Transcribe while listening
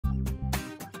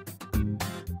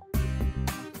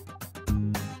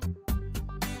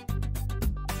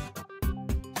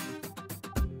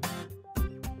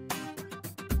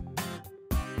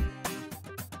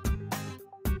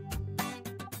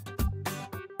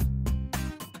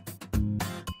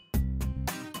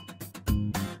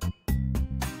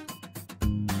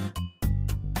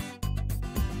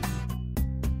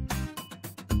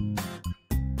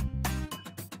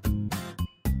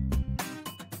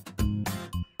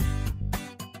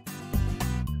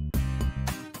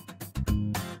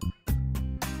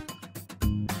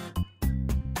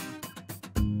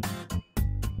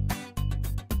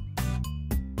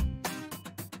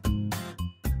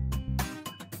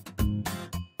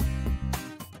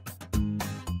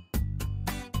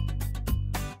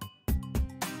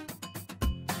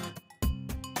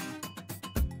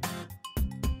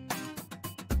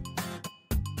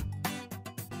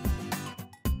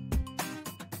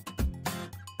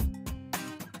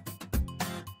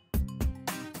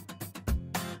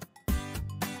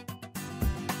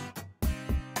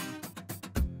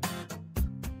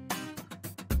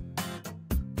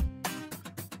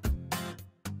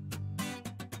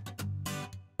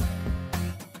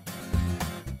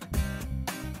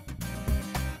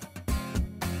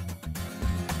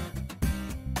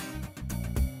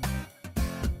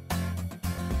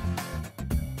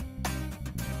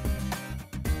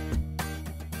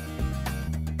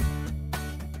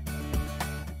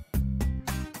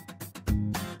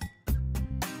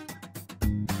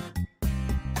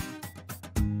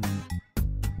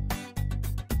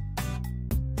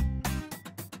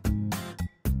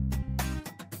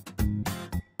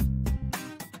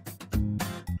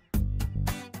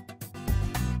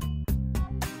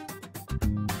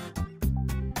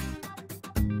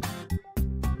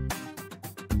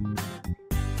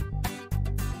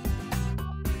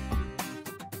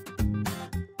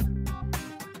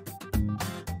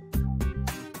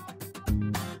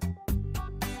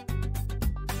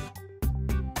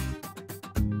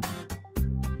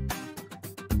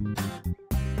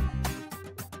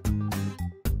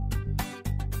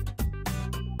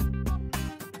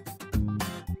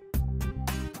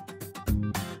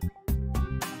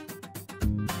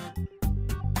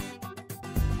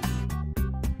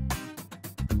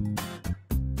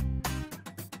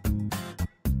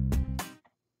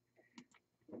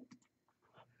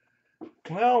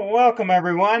Well, welcome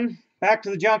everyone back to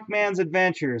the Junkman's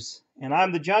Adventures. And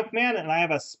I'm the Junkman, and I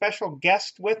have a special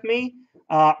guest with me.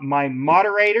 My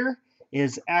moderator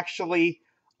is actually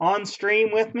on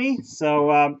stream with me.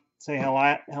 So say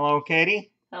hello,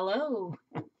 Katie. Hello.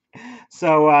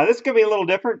 So this is going to be a little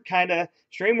different kind of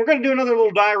stream. We're going to do another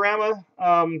little diorama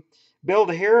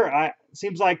build here.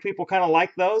 Seems like people kind of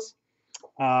like those.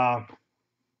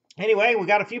 Anyway, we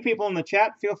got a few people in the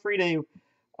chat. Feel free to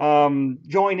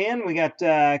join in. We got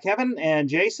Kevin and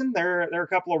Jason. They're a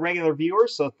couple of regular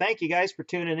viewers, so thank you guys for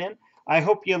tuning in. I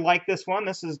hope you like this one.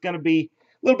 This is going to be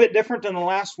a little bit different than the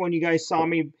last one you guys saw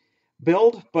me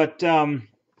build, but I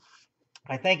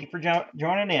thank you for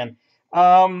joining in.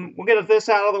 We'll get this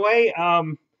out of the way.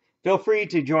 Feel free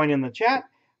to join in the chat.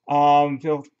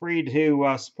 Feel free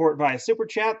to support via Super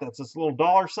Chat. That's this little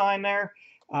dollar sign there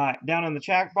down in the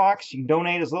chat box. You can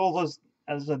donate as little as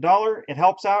 $1. It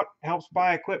helps out, helps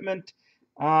buy equipment,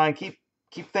 and keep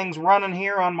things running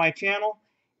here on my channel.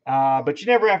 But you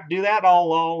never have to do that.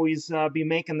 I'll always be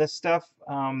making this stuff,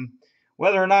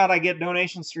 whether or not I get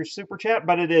donations through Super Chat,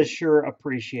 but it is sure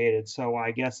appreciated. So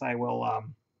I guess I will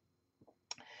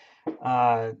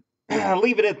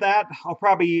leave it at that. I'll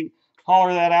probably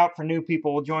holler that out for new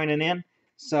people joining in.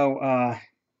 So,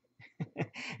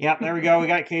 yeah, there we go. We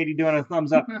got Katie doing a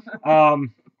thumbs up.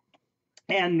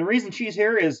 And the reason she's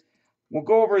here is we'll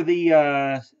go over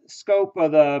the scope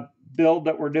of the build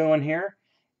that we're doing here.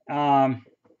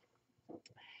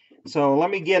 So let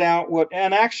me get out what,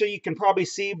 and actually you can probably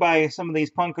see by some of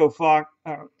these Funko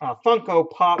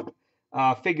Pop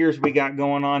figures we got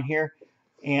going on here,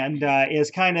 and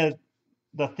is kind of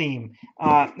the theme.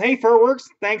 Hey, Furworks,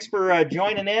 thanks for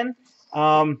joining in.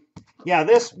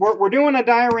 Yeah, we're doing a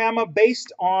diorama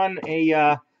based on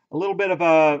a little bit of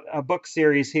a book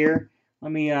series here.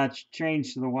 Let me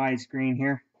change to the widescreen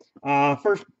here.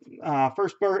 First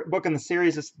book in the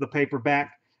series is the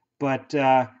paperback, but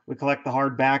we collect the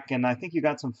hardback, and I think you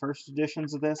got some first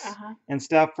editions of this and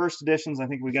stuff. First editions, I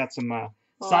think we got some. Well,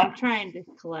 I'm trying to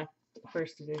collect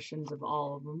first editions of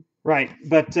all of them. Right,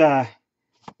 but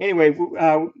anyway, we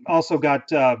also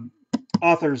got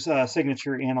author's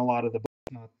signature in a lot of the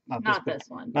books. Not this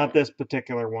one. Not this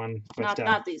particular one. But,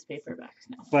 not these paperbacks,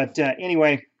 no. But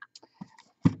anyway,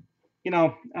 you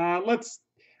know,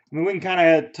 we can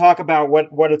kind of talk about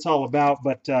what it's all about,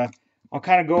 but I'll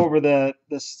kind of go over the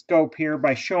scope here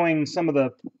by showing some of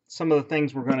the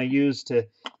things we're going to use to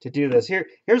do this.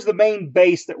 Here's the main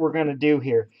base that we're going to do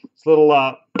here. It's a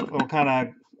little kind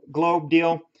of globe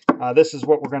deal. This is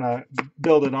what we're going to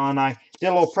build it on. I did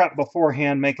a little prep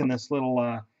beforehand, making this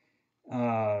little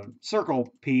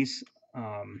circle piece.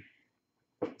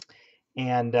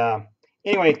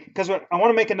 Anyway, because I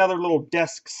want to make another little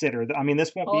desk sitter. I mean,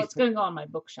 this won't be. Oh, it's going to go on my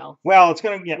bookshelf. Well, it's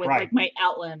going to get with, right. Like my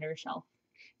Outlander shelf.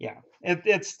 Yeah,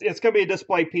 it's going to be a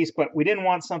display piece, but we didn't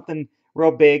want something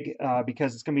real big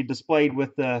because it's going to be displayed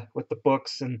with the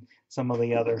books and some of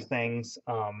the other things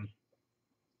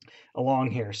along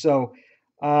here. So,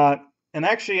 and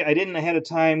actually, I didn't ahead of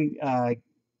time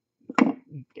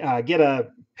get a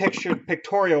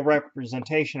pictorial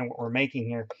representation of what we're making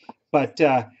here, but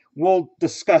we'll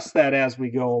discuss that as we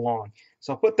go along.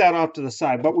 So I'll put that off to the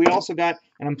side. But we also got,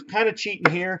 and I'm kind of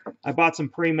cheating here, I bought some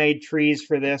pre-made trees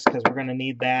for this because we're going to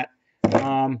need that.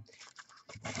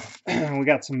 We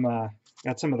got some of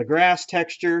the grass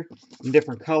texture and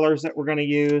different colors that we're going to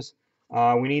use.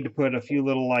 We need to put a few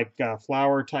little like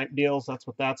flower type deals. That's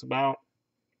what that's about.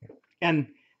 And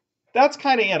that's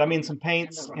kind of it. I mean, some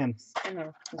paints and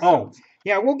oh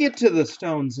yeah, we'll get to the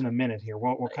stones in a minute here.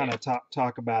 We'll kind of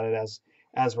talk about it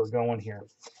as we're going here.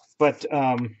 But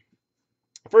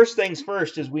first things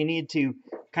first is we need to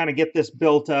kind of get this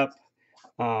built up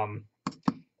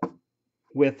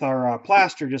with our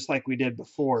plaster just like we did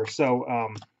before. So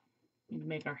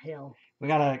make our hill. We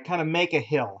gotta kind of make a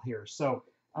hill here. So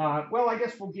well, I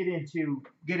guess we'll get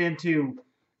into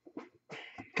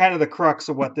kind of the crux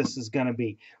of what this is going to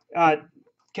be.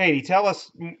 Katie, tell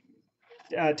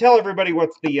everybody what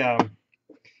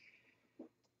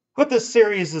this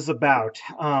series is about.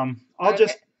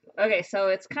 Okay, so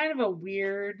it's kind of a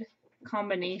weird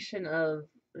combination of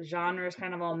genres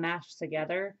kind of all mashed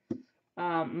together.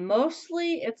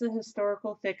 Mostly it's a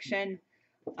historical fiction.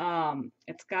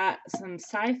 It's got some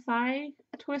sci-fi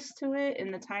twist to it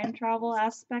in the time travel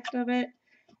aspect of it.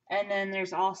 And then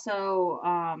there's also,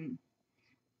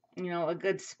 a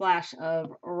good splash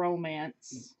of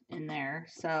romance in there.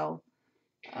 So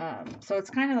it's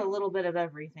kind of a little bit of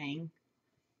everything.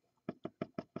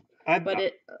 But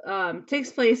it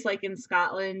takes place like in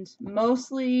Scotland,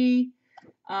 mostly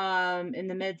in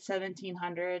the mid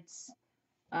 1700s.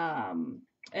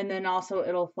 and then also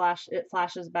it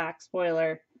flashes back,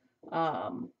 spoiler,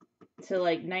 um, to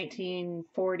like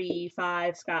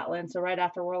 1945 Scotland, so right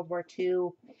after World War II,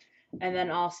 and then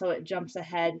also it jumps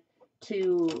ahead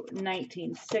to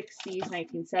 1960s,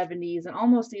 1970s, and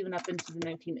almost even up into the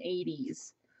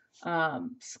 1980s,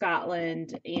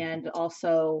 Scotland, and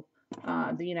also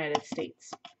the United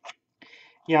States.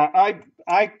 Yeah,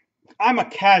 I'm a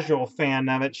casual fan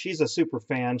of it. She's a super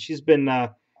fan. She's been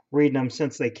reading them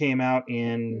since they came out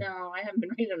in. No, I haven't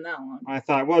been reading them that long. I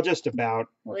thought, well, just about.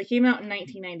 Well, they came out in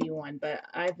 1991, but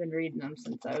I've been reading them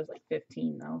since I was like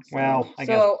 15, though. So, well, I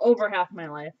guess over half my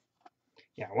life.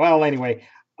 Yeah. Well, anyway,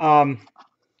 I'm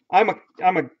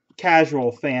a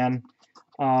casual fan.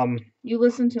 You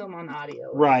listen to them on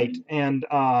audio, right? And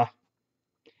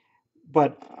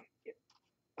but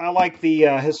I like the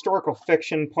historical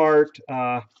fiction part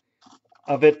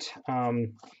of it.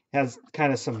 Has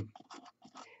kind of some,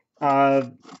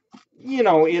 the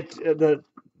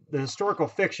historical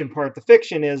fiction part. The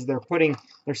fiction is they're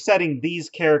setting these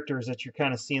characters that you're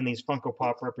kind of seeing, these Funko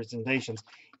Pop representations,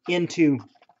 into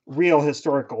real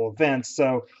historical events.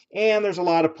 So, and there's a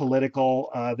lot of political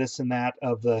this and that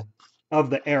of the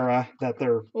era that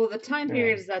they're. Well, the time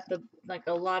periods that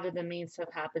a lot of the main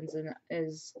stuff happens in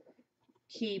is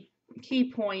key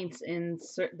points in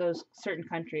those certain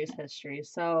countries' history.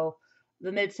 So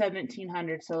the mid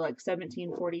 1700s, so like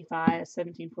 1745,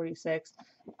 1746,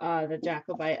 the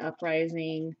Jacobite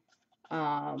uprising,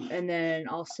 and then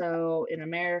also in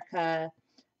America,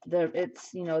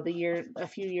 it's a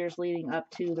few years leading up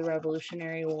to the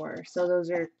Revolutionary War. So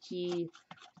those are key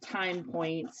time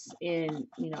points in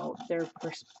their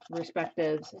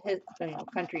respective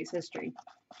countries' history.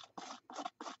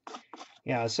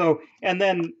 Yeah. So, and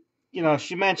then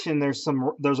she mentioned there's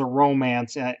a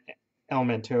romance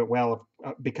element to it. Well,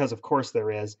 because of course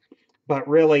there is, but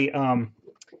really,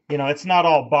 it's not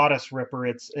all bodice ripper.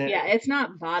 It's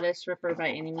not bodice ripper by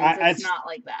any means. It's not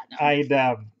like that.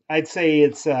 No. I'd say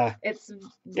it's about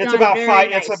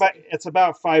 5. It's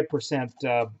about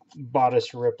 5%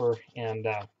 bodice ripper, and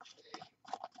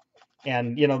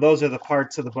those are the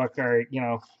parts of the book are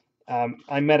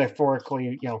I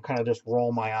metaphorically kind of just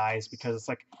roll my eyes because it's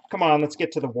like, come on, let's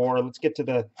get to the war, let's get to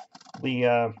the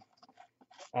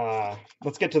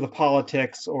let's get to the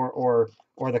politics or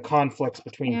the conflicts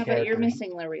between characters. But you're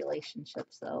missing the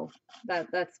relationships, though.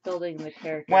 That's building the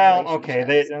character. Well, okay,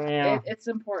 it's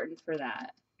important for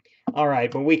that. All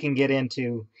right, but we can get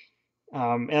into,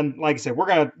 and like I said, we're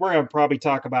gonna probably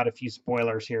talk about a few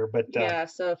spoilers here, but yeah.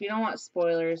 So if you don't want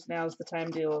spoilers, now's the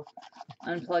time to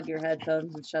unplug your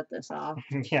headphones and shut this off.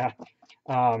 Yeah.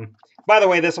 By the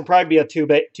way, this will probably be a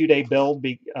 2-day build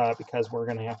because we're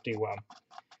gonna have to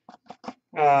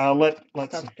let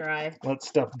stuff dry. Let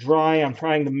stuff dry. I'm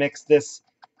trying to mix this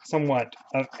somewhat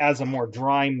as a more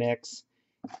dry mix,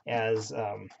 as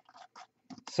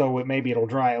so maybe it'll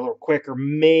dry a little quicker.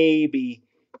 Maybe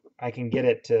I can get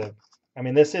it to. I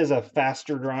mean, this is a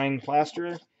faster drying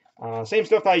plaster. Same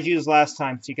stuff I used last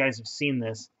time, so you guys have seen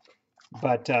this.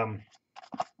 But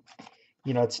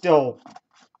it still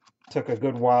took a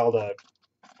good while to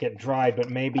get dried. But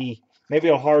maybe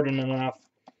it'll harden enough.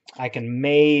 I can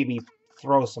maybe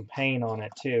throw some paint on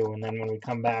it too, and then when we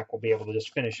come back, we'll be able to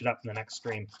just finish it up in the next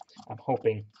stream. I'm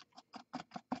hoping.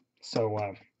 So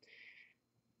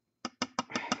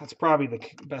that's probably the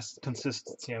best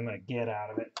consistency I'm going to get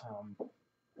out of it. I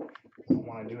don't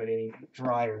want to do it any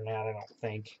drier than that, I don't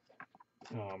think.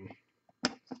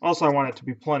 Also, I want it to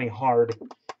be plenty hard.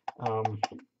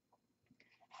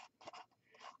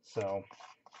 So,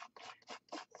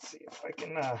 let's see if I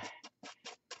can.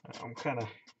 I'm kind of.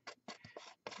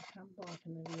 I'm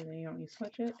blocking the view. You want me to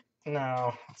switch it?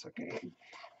 No, it's okay.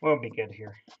 We'll be good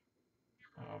here.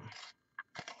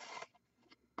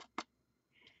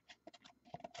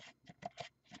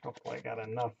 Hopefully, I got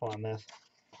enough on this.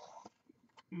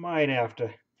 Might have to.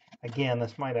 Again,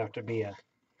 this might have to be a.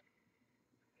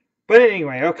 But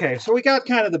anyway, okay. So we got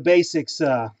kind of the basics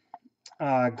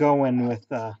going with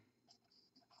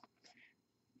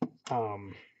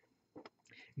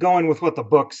what the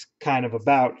book's kind of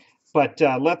about. But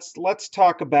let's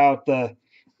talk about the.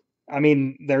 I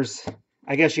mean,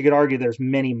 I guess you could argue there's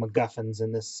many MacGuffins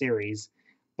in this series,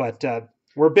 but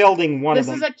we're building one of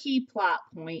them. This is a key plot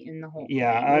point in the whole thing.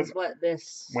 Is what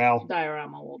this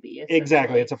diorama will be.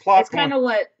 Exactly, it's a plot. It's kind of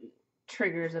what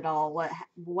triggers it all.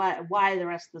 Why the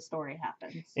rest of the story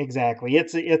happens. Exactly,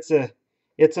 it's a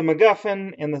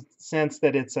MacGuffin in the sense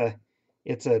that it's a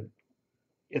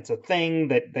thing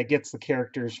that gets the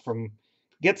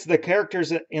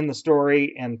characters in the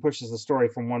story and pushes the story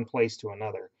from one place to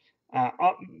another.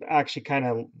 Actually, kind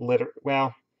of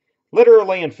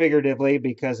literally and figuratively,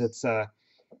 because it's a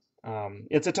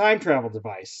time travel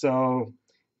device. So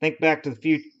think back to the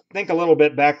future. Think a little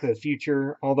bit Back to the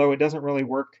Future, although it doesn't really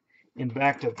work in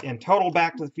total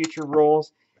Back to the Future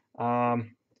rules.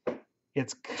 Um,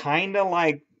 it's kind of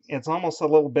like, it's almost a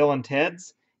little Bill and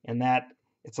Ted's in that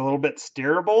it's a little bit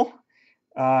steerable.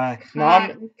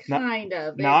 Kind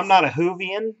of. Now I'm not a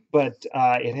Whovian, but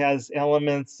it has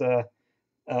elements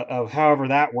of however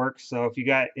that works. So if you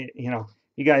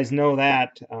guys know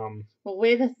that. The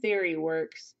way the theory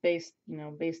works, based in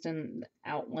the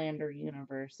Outlander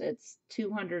universe, it's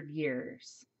 200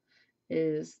 years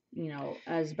is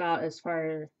as about as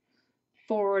far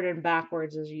forward and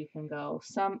backwards as you can go.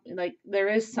 Some like there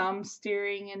is some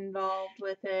steering involved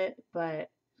with it,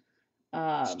 but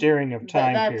Steering of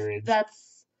time periods.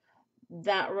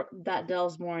 That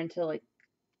delves more into like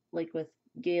with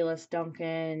Galus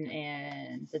Duncan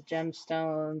and the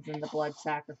gemstones and the blood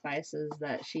sacrifices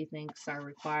that she thinks are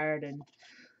required and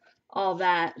all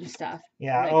that and stuff.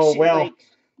 Yeah.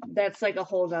 That's like a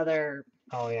whole other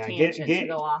tangent to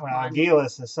go off on.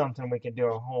 Galus is something we could do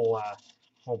a whole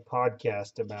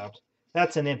podcast about.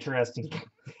 That's an interesting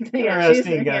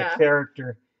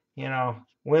character.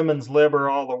 Women's liber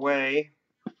all the way,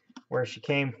 where she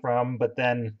came from, but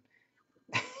then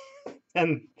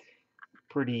and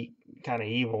pretty kind of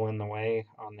evil in the way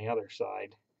on the other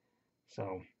side.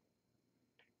 So,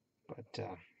 but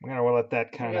I'm gonna let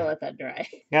that let that dry.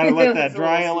 Gotta let that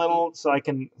dry a little, so I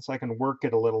can work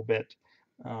it a little bit.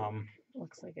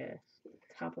 Looks like a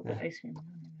top of the ice cream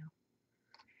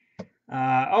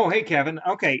now. Oh, hey Kevin.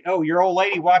 Okay. Oh, your old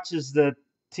lady watches the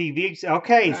TV.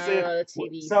 Okay. The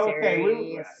TV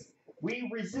series. We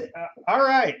resist. All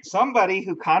right. Somebody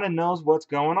who kind of knows what's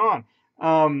going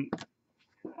on.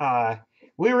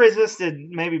 We resisted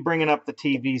maybe bringing up the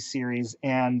TV series,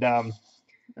 and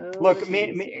look,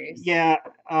 me, yeah,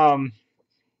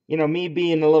 me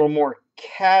being a little more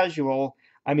casual.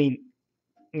 I mean,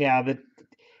 yeah,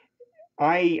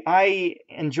 I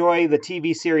enjoy the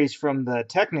TV series from the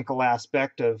technical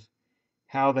aspect of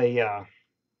how they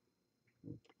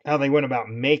went about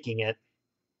making it,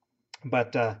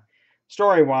 but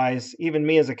story-wise, even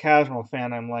me as a casual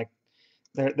fan, I'm like,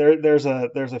 there's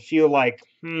a few like,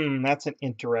 that's an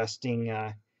interesting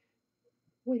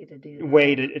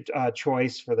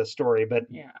choice for the story. But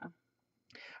yeah,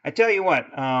 I tell you what,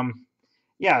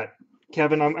 yeah,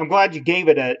 Kevin, I'm glad you gave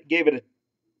it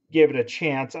a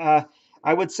chance.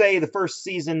 I would say the first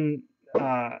season,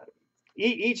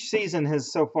 each season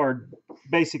has so far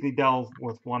basically dealt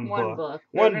with one book.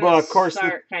 One book. Of course,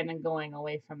 start kind of going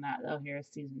away from that though. Here's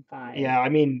season 5. Yeah, I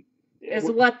mean,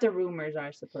 is what the rumors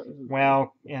are supposedly.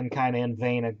 Well, and kind of in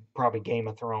vein of probably Game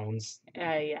of Thrones.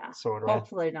 Yeah. Sort of.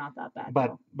 Hopefully not that bad.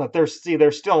 But there's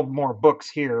still more books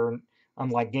here,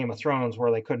 unlike Game of Thrones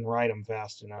where they couldn't write them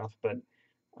fast enough. But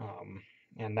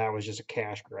and that was just a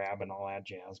cash grab and all that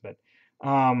jazz. But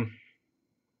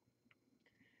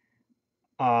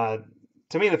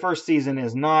to me, the first season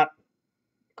is not.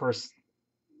 Of course,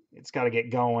 it's got to get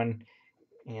going,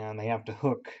 and they have to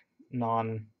hook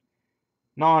non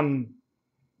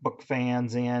book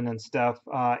fans in and stuff.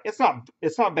 It's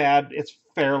not bad. It's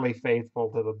fairly faithful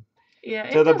to the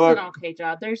book. An okay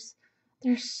job. There's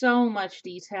so much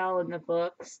detail in the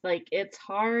books. Like, it's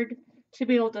hard to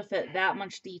be able to fit that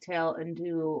much detail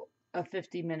into a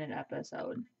 50-minute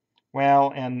episode.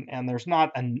 Well, and there's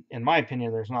not, in my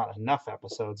opinion, there's not enough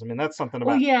episodes. I mean, that's something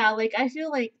about. Well, yeah, like I feel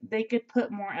like they could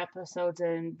put more episodes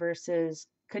in versus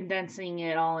condensing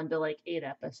it all into like 8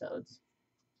 episodes.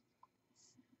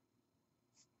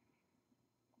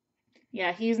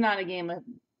 Yeah, he's not a Game of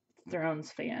Thrones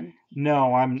fan.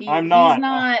 No, I'm not. He's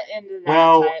not into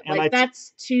that type. Like,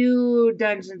 that's too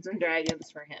Dungeons and Dragons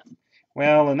for him.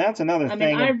 Well, and that's another thing. I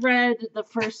mean, I've read the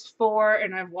first 4,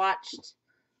 and I've watched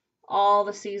all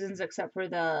the seasons except for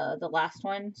the last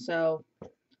one. So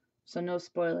no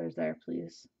spoilers there,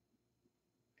 please.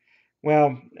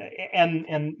 Well,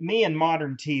 and me and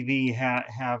modern TV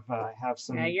have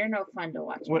some. Yeah, you're no fun to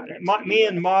watch. Me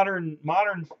and modern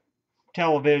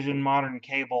television, modern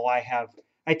cable,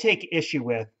 I take issue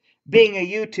with. Being a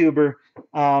YouTuber,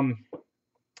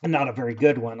 not a very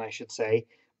good one, I should say,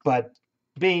 but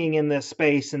being in this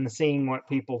space and seeing what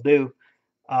people do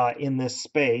in this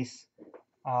space,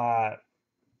 the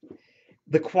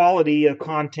quality of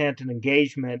content and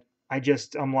engagement,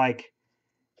 I'm like,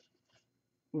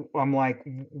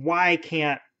 why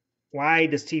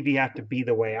does TV have to be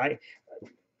the way?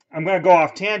 I'm going to go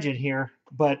off tangent here,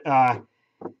 but something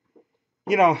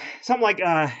like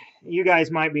you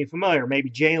guys might be familiar, maybe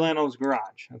Jay Leno's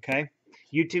Garage, okay?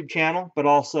 YouTube channel, but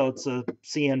also it's a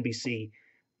CNBC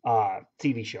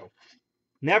TV show.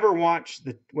 Never watched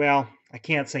the. Well, I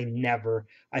can't say never.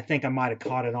 I think I might have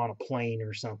caught it on a plane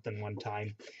or something one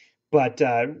time. But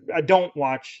I don't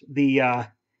watch the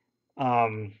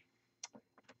um,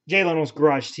 Jay Leno's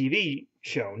Garage TV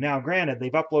show. Now, granted,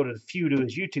 they've uploaded a few to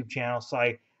his YouTube channel, so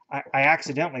I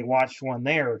accidentally watched one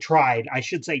there, or tried, I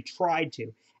should say tried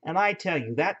to. And I tell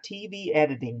you, that TV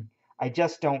editing, I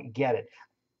just don't get it.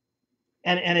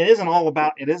 And it isn't all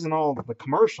the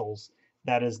commercials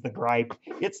that is the gripe.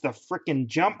 It's the freaking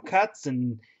jump cuts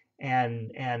and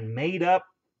made up.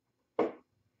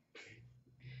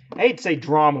 I hate to say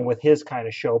drama with his kind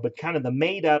of show, but kind of the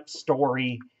made up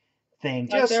story thing.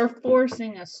 Like they're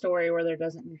forcing a story where there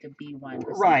doesn't need to be one.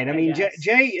 Right. I mean,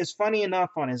 Jay is funny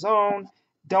enough on his own.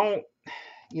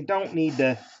 You don't need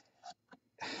to,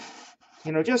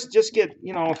 just get, if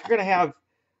you're going to have,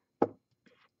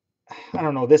 I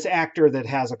don't know, this actor that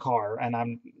has a car, and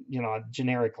I'm,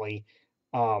 generically,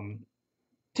 Tim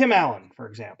Allen, for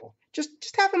example,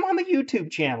 just have him on the YouTube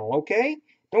channel, okay?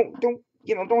 Don't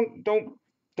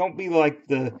be like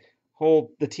the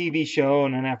TV show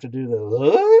and then have to do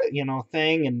the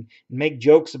thing and make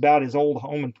jokes about his old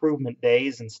home improvement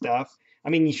days and stuff. I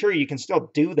mean, sure, you can still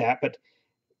do that, but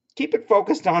keep it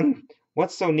focused on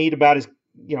what's so neat about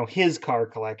his car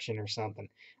collection or something.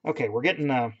 Okay, we're getting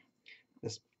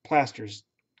this plaster's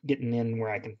getting in where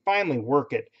I can finally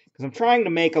work it, because I'm trying to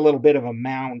make a little bit of a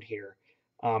mound here.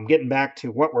 Getting back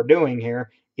to what we're doing here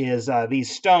is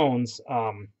these stones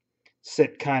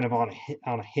sit kind of on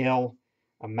a hill,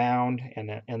 a mound, and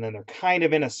then they're kind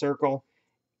of in a circle,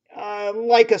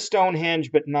 like a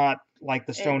Stonehenge, but not like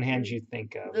the Stonehenge you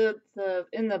think of.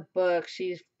 In the book,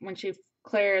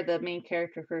 Claire, the main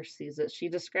character, first sees it, she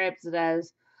describes it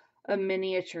as a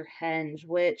miniature henge,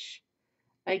 which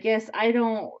I guess I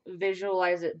don't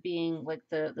visualize it being like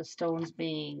the stones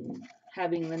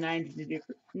having the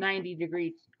 90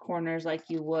 degree corners like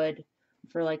you would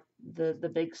for like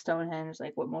the big Stonehenge,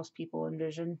 like what most people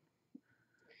envision.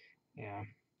 Yeah.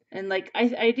 And like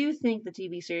I do think the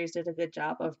TV series did a good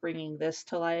job of bringing this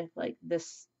to life. Like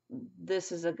this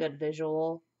is a good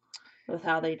visual with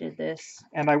how they did this.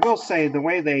 And I will say the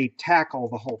way they tackle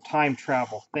the whole time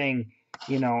travel thing,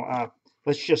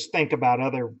 let's just think about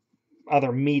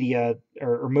other media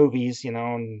or movies, and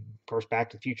of course Back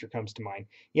to the Future comes to mind.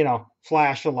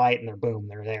 Flash a light and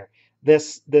they're there.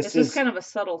 This is kind of a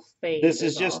subtle fade. This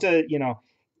is just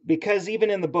because even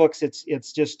in the books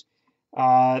it's just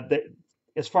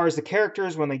as far as the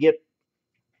characters, when they get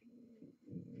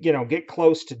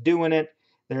close to doing it,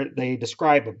 they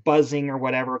describe a buzzing or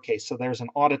whatever. Okay, so there's an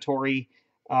auditory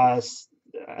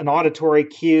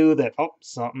cue that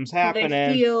something's happening.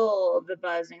 They feel the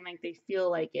buzzing, like they feel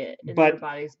like it in their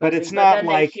bodies. But it's not then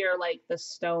like they hear like the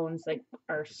stones like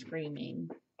are screaming.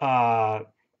 But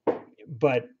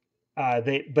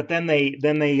then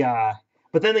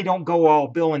they don't go all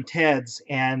Bill and Ted's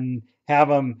and have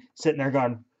them sitting there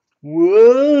going,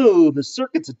 "Whoa, the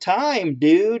circuits of time,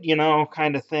 dude,"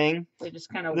 kind of thing. They just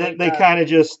kind of kind of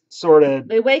just sort of.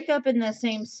 They wake up in the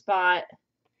same spot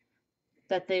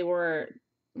that they were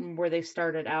where they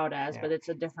started out as, but it's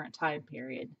a different time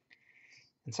period.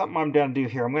 And something I'm going to do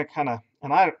here, I'm going to kind of,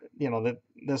 and I, that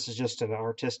this is just an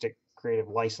artistic, creative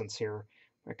license here.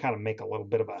 I kind of make a little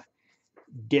bit of a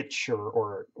ditch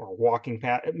or walking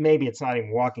path. Maybe it's not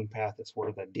even walking path. It's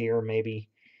where the deer, maybe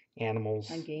animals.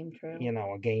 A game trail.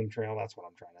 A game trail. That's what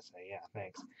I'm trying to say. Yeah,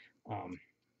 thanks.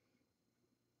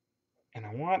 And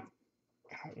I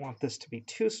don't want this to be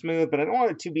too smooth, but I don't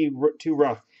want it to be too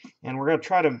rough. And we're going to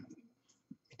try to,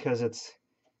 because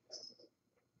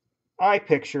I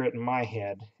picture it in my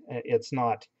head. It's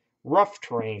not rough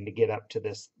terrain to get up to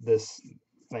this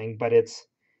thing, but it's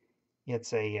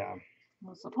a.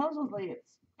 Well, supposedly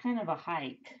it's kind of a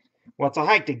hike. Well, it's a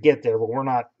hike to get there, but we're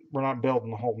not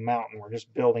building the whole mountain. We're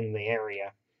just building the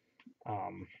area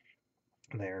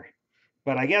there.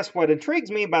 But I guess what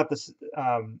intrigues me about this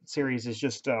series is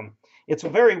just it's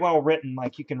very well written.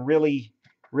 Like you can really,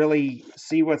 really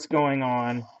see what's going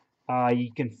on.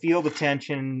 You can feel the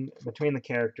tension between the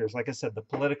characters. Like I said, the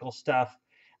political stuff.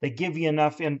 They give you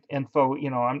enough info.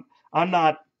 I'm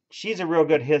not. She's a real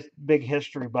good big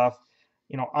history buff.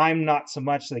 I'm not so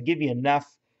much. So they give you enough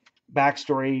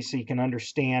backstory so you can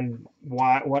understand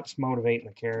what's motivating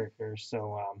the characters.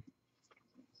 So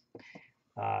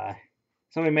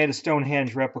somebody made a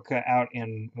Stonehenge replica out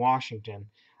in Washington.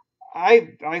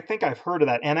 I think I've heard of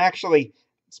that. And actually,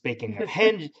 speaking of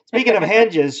henges,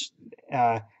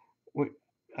 I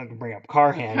can bring up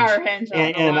Carhenge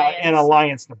and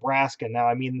Alliance, Nebraska. Now,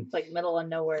 I mean, it's like middle of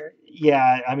nowhere.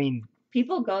 Yeah, I mean,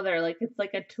 People go there like it's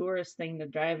like a tourist thing to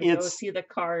drive and go It's see the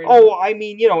cars. oh, I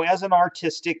mean, as an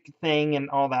artistic thing and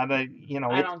all that, I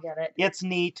don't get it. it's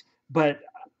neat, but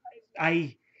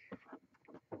I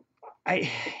I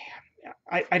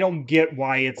I don't get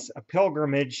why it's a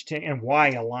pilgrimage to and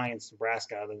why Alliance,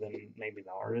 Nebraska, other than maybe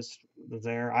the artist was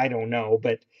there. I don't know,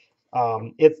 but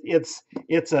it's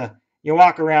a you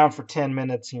walk around for 10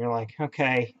 minutes and you're like,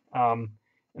 okay, and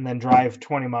then drive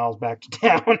 20 miles back to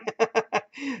town.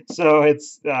 So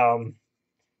it's nothing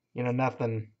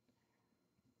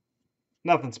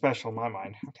special in my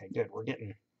mind. Okay, good. We're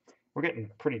getting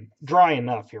pretty dry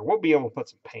enough here. We'll be able to put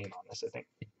some paint on this, I think.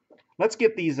 Let's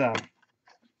get these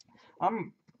how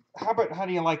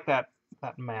do you like that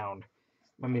mound?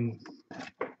 I mean,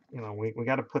 we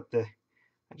got to put I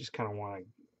just kind of want to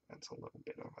that's a little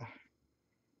bit of a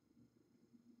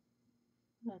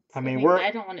I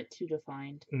don't want it too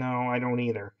defined. No, I don't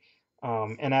either.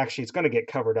 And actually it's going to get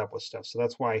covered up with stuff. So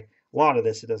that's why a lot of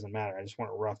this it doesn't matter. I just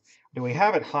want it rough. Do we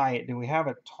have it high? Do we have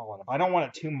it tall enough? I don't want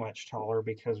it too much taller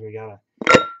because we got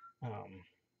to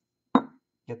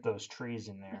get those trees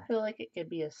in there. I feel like it could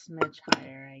be a smidge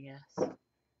higher, I guess.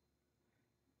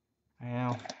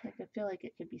 Well, I feel like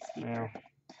it could be steeper.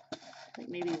 Like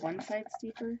maybe one side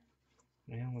steeper.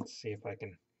 Yeah, let's see if I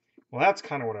can. Well, that's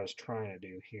kind of what I was trying to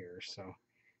do here. So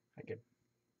I could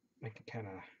kind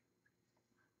of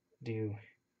do.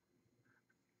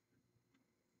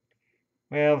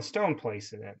 Well, the stone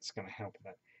placing that's going to help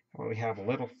that. Well, we have a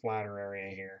little flatter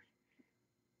area here,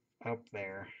 up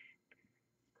there.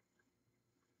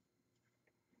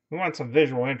 We want some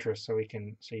visual interest so we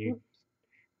can.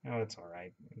 No, it's all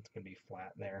right. It's going to be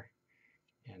flat there,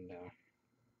 and.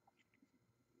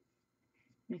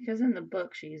 Because in the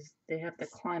book, they have to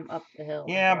climb up the hill.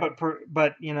 Yeah, but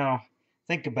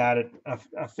think about it.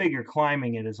 A figure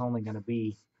climbing it is only going to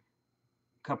be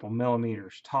a couple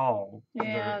millimeters tall.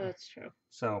 Yeah, that's true.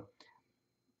 So,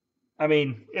 I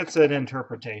mean, it's an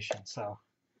interpretation. So,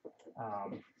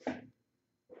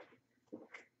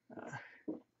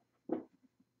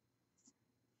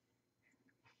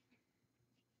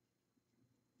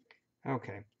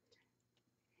 okay.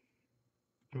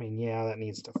 I mean, yeah, that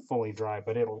needs to fully dry,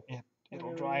 but it'll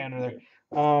dry under there.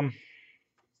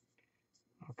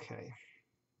 Okay.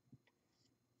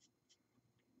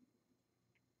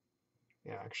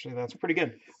 Yeah, actually, that's pretty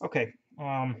good. Okay.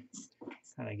 Kind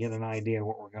of get an idea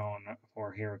what we're going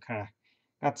for here. Kind of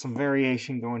got some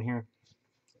variation going here.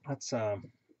 Let's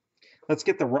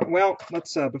get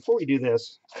before we do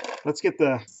this, let's get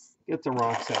the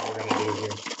rocks that we're gonna do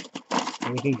here.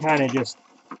 And we can kind of just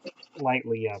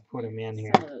lightly put them in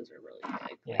here. Some of those are really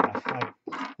big. Yeah,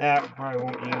 like that. Probably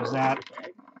won't use that.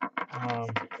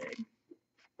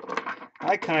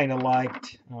 I kind of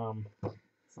liked. Let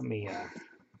me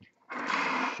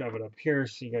shove it up here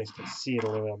so you guys can see it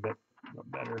a little bit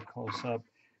better close up.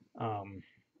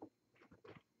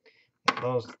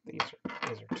 These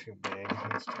are too big.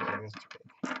 That's too big.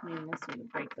 I mean, unless we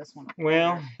break this one.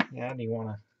 Well, yeah. Do you want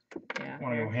to? Yeah.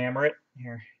 Want to go hammer it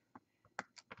here?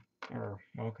 Or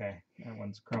okay, that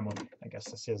one's crumbling. I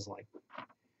guess this is like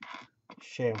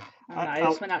shale. I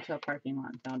just went out to a parking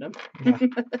lot and found them. Yeah.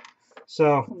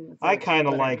 So I kind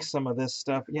of like some of this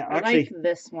stuff. Yeah, actually, I like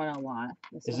this one a lot.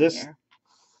 Is this here.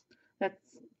 That's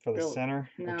for the center?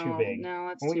 No, or too big? No,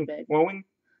 it's too big. Well,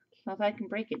 if I can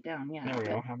break it down, yeah. There we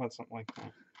go. How about something like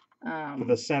that? For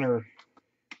the center,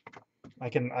 I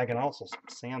can also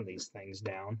sand these things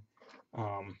down.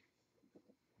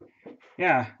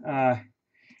 Yeah.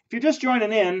 If you're just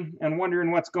joining in and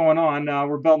wondering what's going on,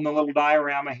 we're building a little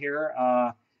diorama here,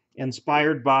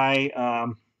 inspired by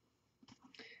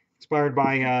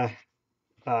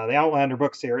the Outlander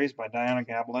book series by Diana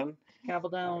Gabaldon.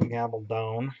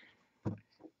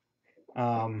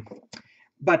 And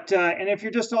if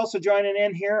you're just also joining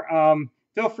in here,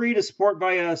 feel free to support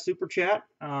via super chat.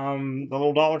 The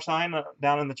little dollar sign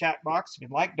down in the chat box if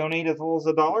you'd like. Donate as little as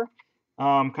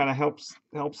 $1. Kind of helps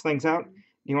things out.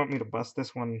 Do you want me to bust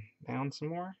this one down some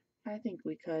more? I think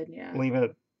we could, yeah. Leave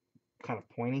it kind of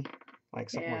pointy,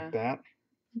 like something like that.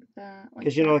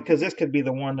 Because this could be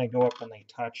the one they go up and they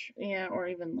touch. Yeah, or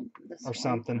even this or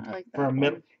something. I like that for a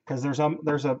minute, because there's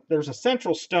a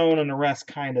central stone and the rest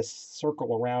kind of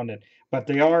circle around it. But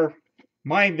they are.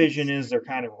 My vision is they're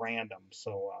kind of random.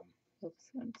 So.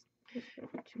 Too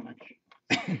much.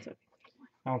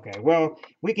 Okay. Well,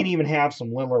 we can even have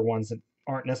some littler ones that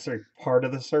aren't necessarily part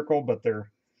of the circle, but they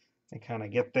kind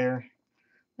of get there.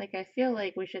 Like I feel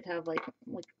like we should have like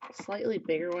slightly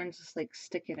bigger ones, just like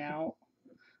sticking out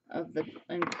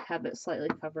and have it slightly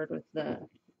covered with the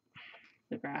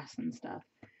grass and stuff.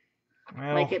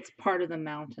 Well, like it's part of the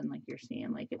mountain, like you're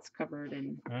seeing, like it's covered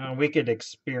in. We could Or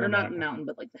experiment. not the mountain,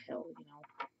 but like the hill, you know.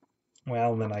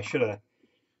 Well, then I should have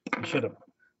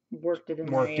worked it in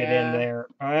worked there. it in there.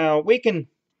 Well, we can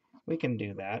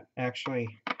do that.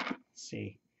 Actually, let's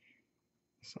see.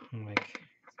 Something like.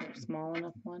 Is there a small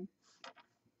enough one?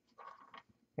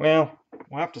 Well,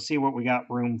 we'll have to see what we got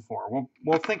room for.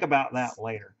 We'll think about that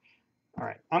later. All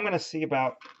right, I'm gonna see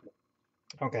about.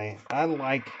 Okay, I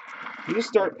like. You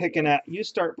start picking out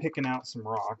some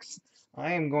rocks.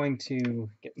 I am going to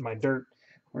get my dirt.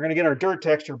 We're gonna get our dirt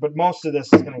texture, but most of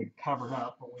this is gonna get covered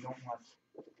up. But we don't want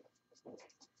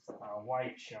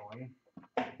white showing.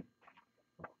 Let's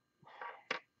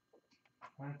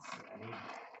see.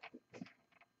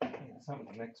 I need something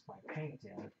to mix my paint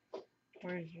in.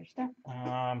 Where's your stuff?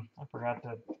 I forgot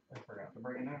to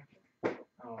bring it up.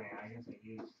 Oh yeah, I guess I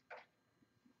used.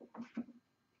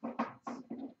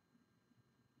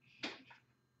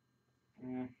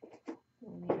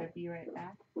 We'll need to be right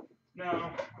back. No.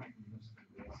 I can just do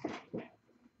this.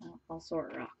 I'll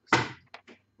sort rocks.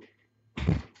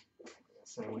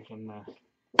 So we can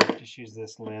just use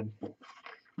this lid.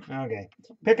 Okay.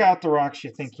 Pick out the rocks you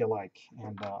think you like,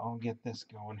 and I'll get this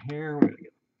going here. We're gonna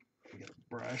get a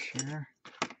brush here.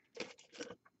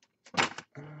 Let's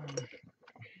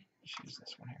use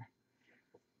this one here.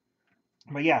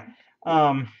 But yeah.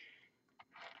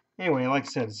 Anyway, like I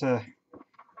said, it's a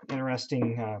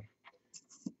interesting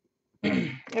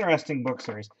interesting book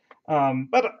series.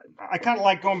 But I kind of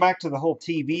like going back to the whole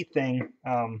TV thing.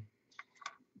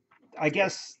 I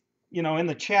guess, you know, in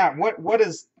the chat,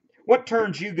 what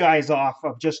turns you guys off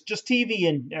of just TV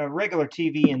and regular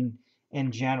TV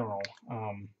in general?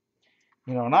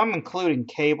 You know, and I'm including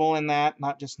cable in that,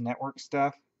 not just network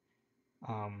stuff.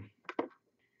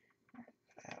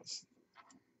 That's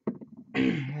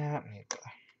that needs a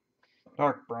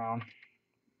dark brown.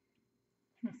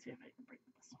 Let's see if I can bring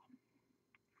this one.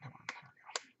 Come on,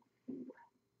 there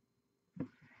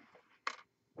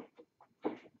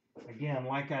we go. Again,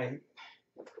 like I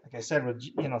said, with,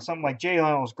 you know, something like Jay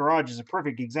Leno's Garage is a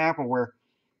perfect example where,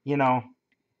 you know,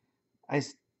 I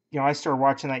started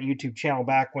watching that YouTube channel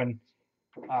back when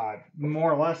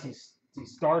more or less he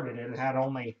started it. It had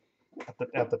only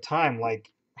at the time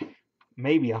like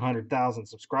maybe 100,000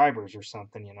 subscribers or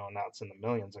something, you know. Now it's in the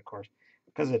millions, of course,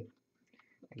 because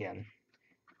again,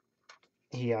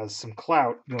 he has some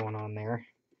clout going on there,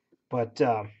 but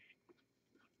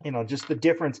you know, just the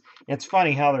difference. It's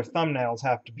funny how their thumbnails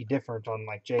have to be different on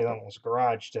like Jay Leno's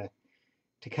Garage to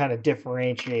kind of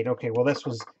differentiate. Okay, well this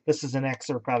is an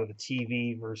excerpt out of the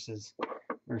TV versus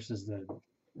the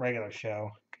regular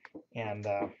show, and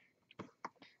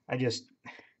it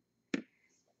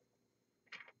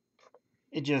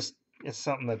just is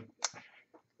something that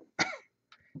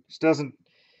just doesn't,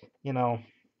 you know.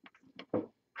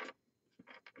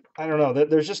 I don't know.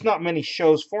 There's just not many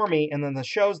shows for me, and then the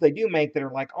shows they do make that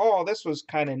are like, oh, this was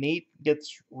kind of neat,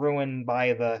 gets ruined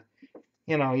by the,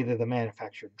 you know, either the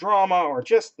manufactured drama or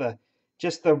just the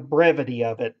brevity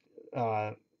of it,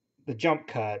 the jump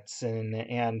cuts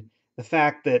and the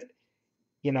fact that,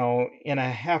 you know, in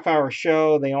a half-hour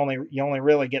show you only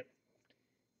really get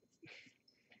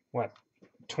what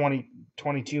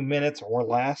 22 minutes or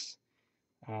less,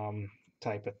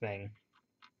 type of thing.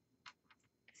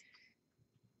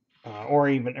 Or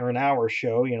an hour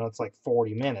show, you know, it's like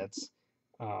 40 minutes.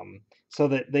 So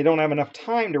that they don't have enough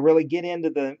time to really get into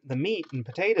the meat and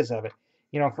potatoes of it.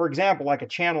 You know, for example, like a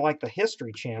channel like the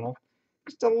History Channel,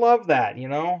 still love that, you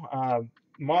know,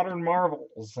 Modern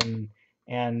Marvels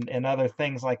and other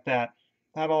things like that.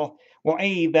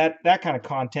 That kind of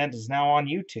content is now on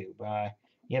YouTube.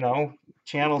 You know,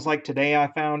 channels like Today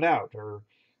I Found Out or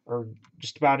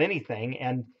just about anything.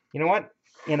 And you know what?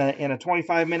 In a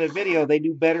 25-minute video, they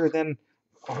do better than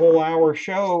a whole hour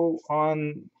show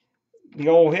on the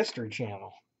old History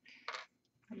Channel.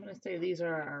 I'm gonna say these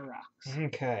are our rocks.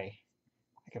 Okay,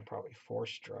 I can probably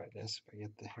force dry this if I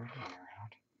get the hair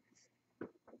out.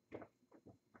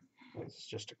 This is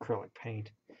just acrylic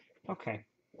paint. Okay,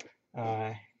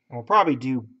 we'll probably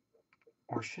do,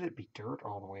 or should it be dirt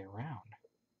all the way around?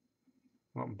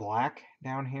 You want black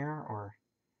down here, or?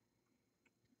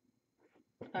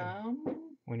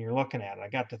 When you're looking at it, I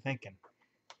got to thinking.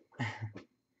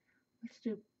 Let's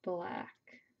do black.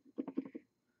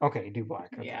 Okay, do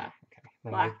black. Okay. Yeah. Okay.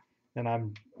 Then black.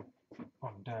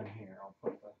 I'm done here. I'll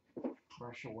put the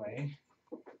brush away.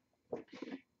 Put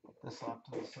this off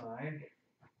to the side.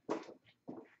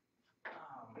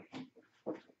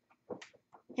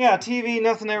 Yeah, TV,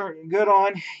 nothing ever good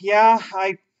on. Yeah,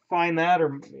 I find that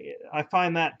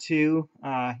too.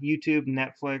 YouTube,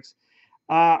 Netflix.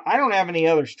 I don't have any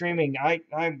other streaming. I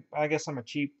guess I'm a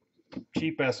cheap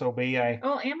SOB.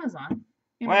 Oh, Amazon.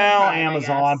 Well, Prime,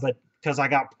 Amazon, but because I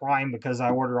got Prime because I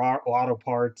order auto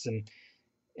parts and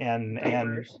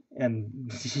Diapers.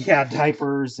 and yeah,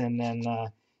 diapers and then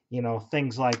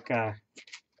things like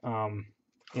um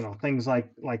things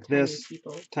like this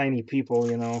People. tiny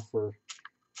people for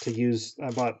to use.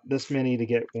 I bought this many to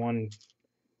get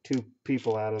two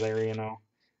people out of there.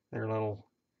 They're little.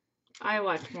 I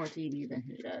watch more TV than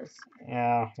he does.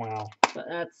 Yeah, well. But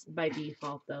that's by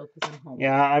default though, because I'm home.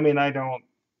 Yeah, I mean, I don't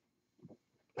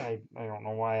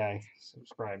know why I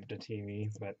subscribe to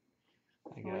TV, but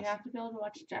I guess. We have to be able to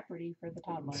watch Jeopardy for the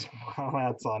toddler. Well,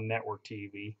 that's on network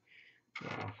TV.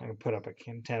 Yeah, I can put up a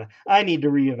antenna. I need to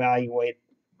reevaluate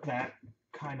that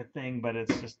kind of thing, but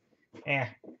it's just, kind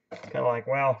of like,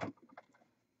 well,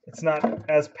 it's not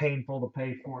as painful to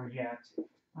pay for yet.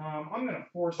 I'm gonna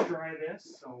force dry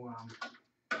this, so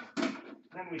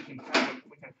then we can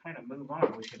kind of move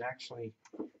on. We could actually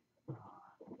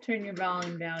turn your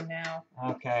volume down now.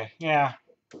 Okay, yeah.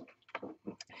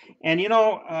 And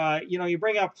you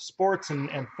bring up sports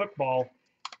and football.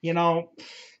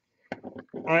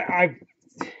 I've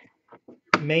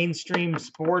mainstream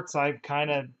sports I've kind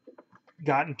of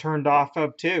gotten turned off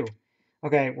of too.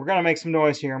 Okay, we're gonna make some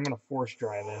noise here. I'm gonna force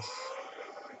dry this.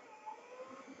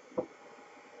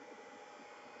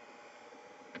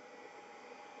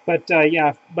 But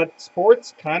yeah, but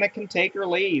sports kind of can take or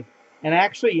leave. And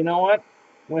actually, you know what?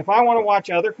 If I want to watch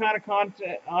other kind of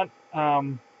content,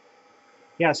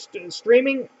 yeah,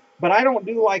 streaming. But I don't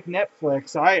do like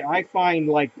Netflix. I find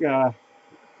like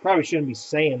probably shouldn't be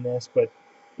saying this, but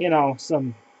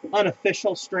some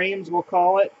unofficial streams, we'll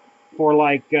call it, for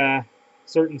like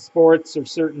certain sports or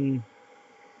certain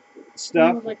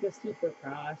stuff. Like the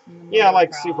Supercross. Yeah,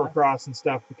 like Supercross and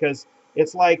stuff, because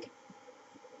it's like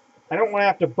I don't want to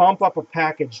have to bump up a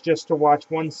package just to watch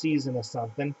one season of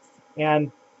something.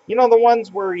 And the ones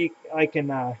where I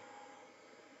can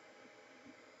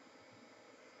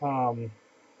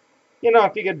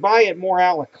if you could buy it more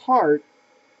a la carte,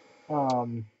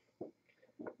 there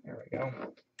we go.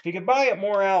 If you could buy it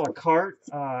more a la carte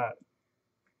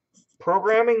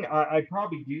programming, I'd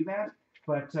probably do that.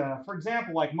 But for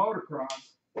example, like motocross,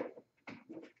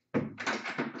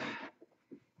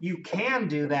 you can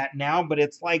do that now, but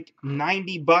it's like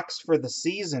 $90 for the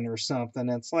season or something.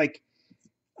 It's like,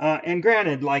 and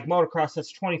granted, like motocross,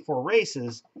 that's 24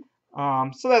 races,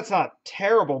 so that's not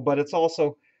terrible. But it's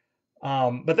also,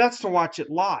 but that's to watch it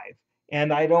live,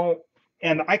 and I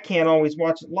can't always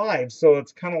watch it live, so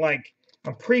it's kind of like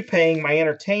I'm prepaying my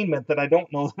entertainment that I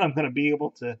don't know that I'm going to be able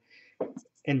to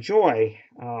enjoy.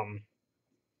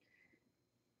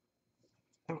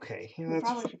 Okay. Yeah, we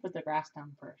probably should put the grass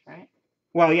down first, right?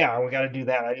 Well, yeah, we got to do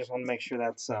that. I just want to make sure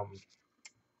that's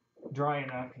dry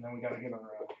enough, and then we got to get our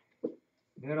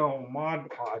good old Mod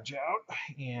Podge out,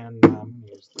 and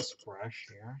use this brush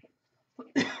here.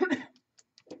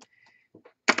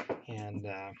 And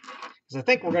because I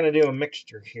think we're going to do a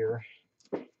mixture here,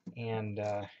 and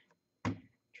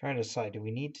trying to decide, do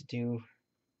we need to do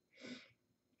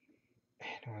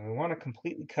we want to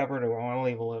completely cover it, or we want to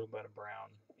leave a little bit of brown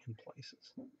in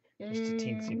places, just a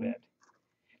teensy bit?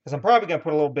 Because I'm probably gonna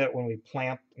put a little bit when we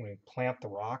plant the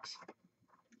rocks.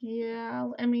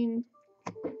 Yeah, I mean,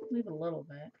 leave a little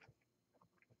bit.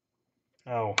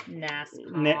 Oh,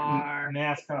 NASCAR.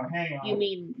 NASCAR. Hang on. You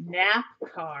mean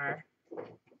NAPCAR?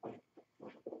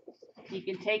 You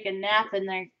can take a nap and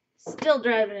they're still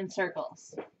driving in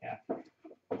circles. Yeah.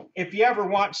 If you ever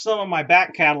watch some of my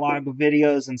back catalog of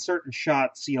videos and certain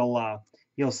shots, you'll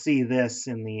see this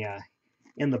in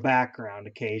the background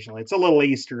occasionally. It's a little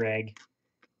Easter egg,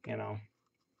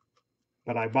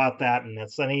 But I bought that, and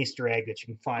it's an Easter egg that you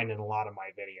can find in a lot of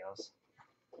my videos.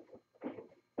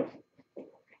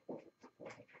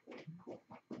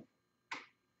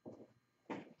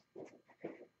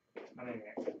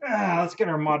 Let's get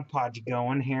our Mod Podge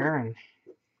going here, and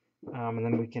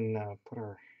then we can put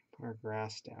our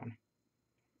grass down.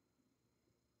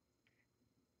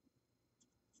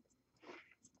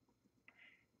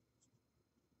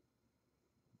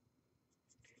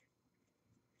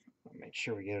 Make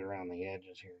sure we get it around the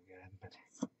edges here good, but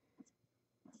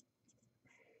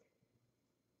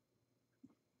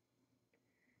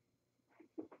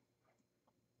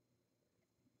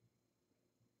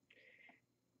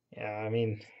yeah, I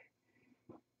mean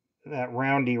that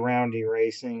roundy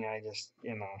racing, I just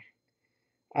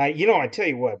I tell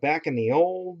you what, back in the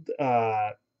old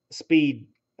Speed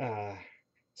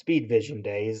Vision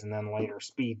days, and then later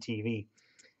Speed TV,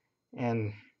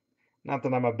 and not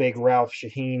that I'm a big Ralph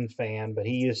Shaheen fan, but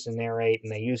he used to narrate,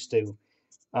 and they used to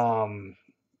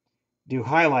do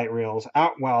highlight reels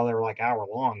out. Well, they're like hour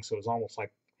long, so it's almost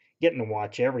like getting to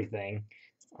watch everything,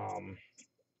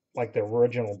 like the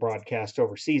original broadcast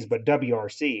overseas, but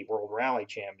WRC, World Rally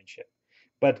Championship.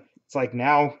 But it's like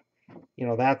now,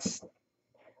 that's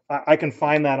I can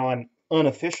find that on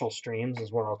unofficial streams,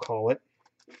 is what I'll call it.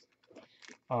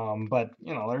 But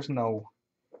there's no.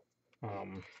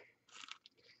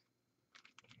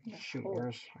 Shoot,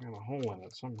 I got a hole in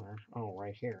it somewhere. Oh,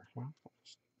 right here. Well,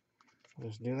 I'll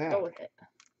just do that. Go with it.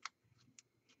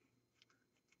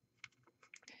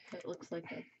 It looks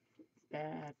like a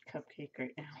bad cupcake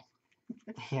right now.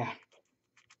 Yeah.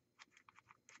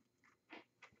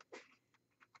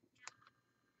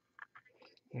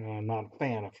 I'm not a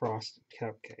fan of frosted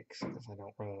cupcakes because I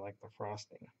don't really like the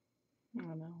frosting.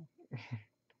 Oh no.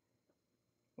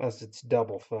 Unless it's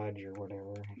double fudge or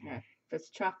whatever. Yeah, if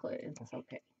it's chocolate, it's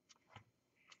okay.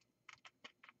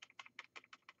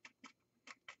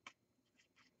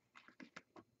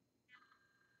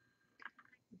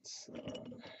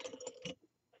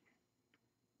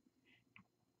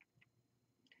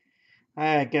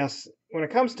 I guess when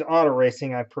it comes to auto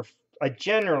racing, I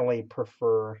generally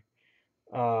prefer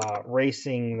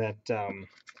racing that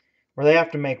where they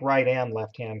have to make right and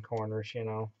left hand corners,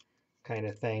 kind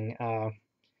of thing.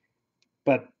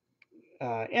 But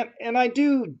and I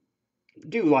do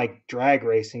like drag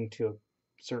racing to a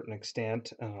certain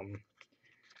extent,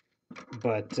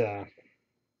 but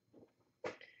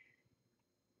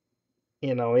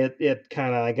it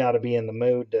kind of, I got to be in the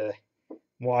mood to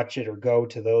watch it or go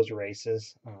to those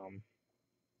races. I've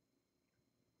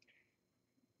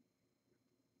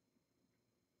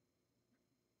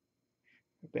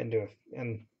been to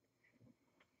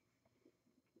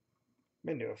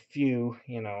a few,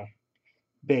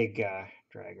 big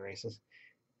drag races.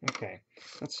 Okay,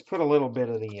 let's put a little bit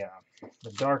of the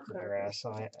darker grass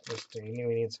on it.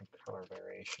 We need some color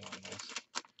variation on this.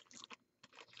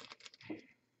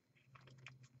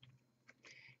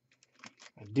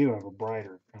 I do have a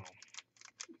brighter.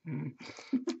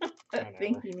 I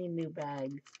think you need new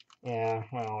bags. Yeah,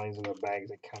 well, these are the bags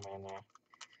that come in.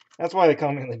 That's why they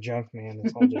call me the junk man.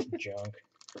 It's all just junk.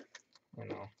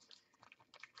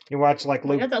 You watch like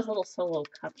Luke. You got those little solo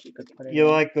cups you could put in. You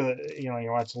like you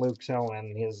watch Luke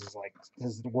Owen. His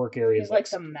work area is like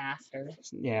the master.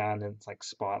 Yeah, and it's like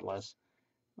spotless.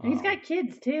 He's got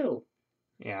kids too.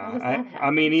 Yeah,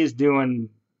 I mean, he's doing.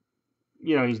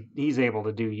 He's able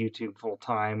to do YouTube full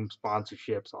time,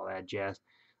 sponsorships, all that jazz.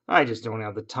 I just don't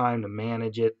have the time to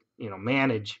manage it.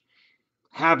 Manage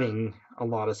having a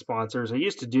lot of sponsors. I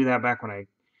used to do that back when I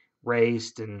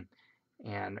raced and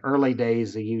early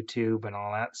days of YouTube and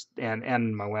all that,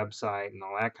 and my website and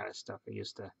all that kind of stuff. I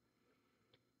used to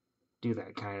do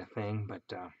that kind of thing, but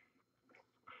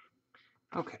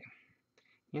okay.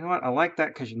 You know what? I like that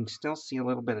because you can still see a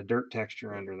little bit of dirt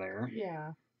texture under there.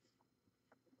 Yeah.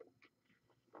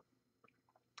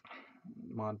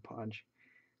 Mod Podge.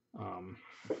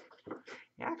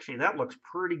 Actually, that looks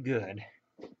pretty good.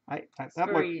 It's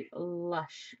very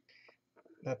lush.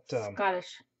 That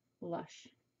Scottish lush.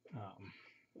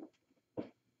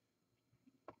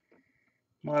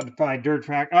 Modified dirt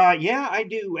track. Yeah, I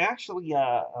do actually.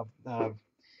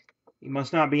 He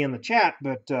must not be in the chat,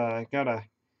 but got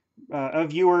a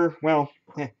viewer. Well,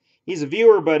 he's a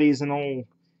viewer, but he's an old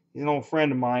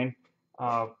friend of mine.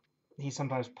 He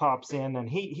sometimes pops in, and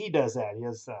he does that. He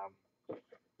has that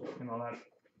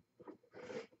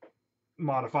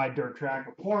modified dirt track,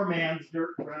 a poor man's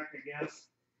dirt track, I guess.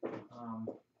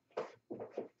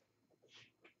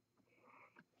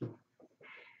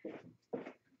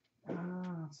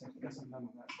 So I guess I'm done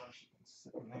with that brush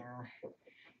sitting there.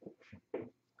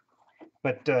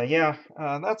 But yeah,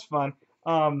 that's fun.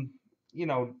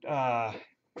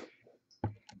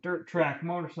 Dirt track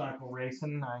motorcycle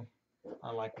racing,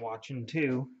 I like watching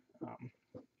too.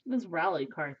 Those rally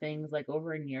car things, like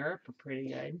over in Europe, are pretty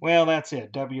good. Well, that's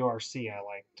it. WRC, I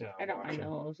liked. I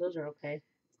know those are okay.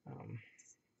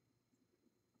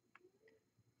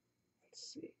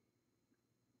 Let's see.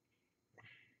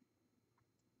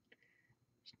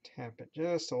 Just tap it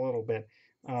just a little bit.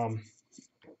 Let's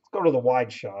go to the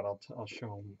wide shot. I'll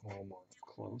show them a little more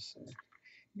close.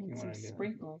 Need some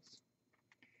sprinkles.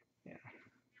 Yeah.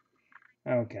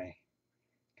 Okay.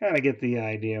 Kind of get the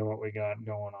idea what we got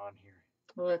going on here.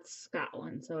 Well, it's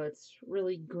Scotland, so it's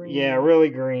really green. Yeah, really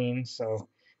green. So,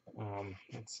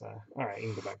 it's all right.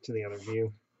 You can go back to the other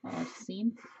view.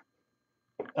 Scene.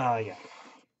 Yeah.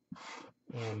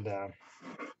 And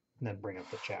then bring up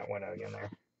the chat window again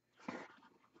there.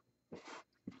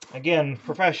 Again,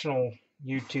 professional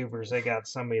YouTubers, they got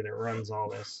somebody that runs all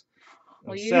this.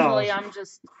 Well, usually I'm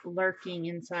just lurking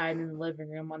inside in the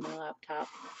living room on the laptop.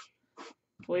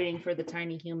 Waiting for the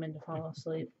tiny human to fall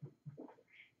asleep.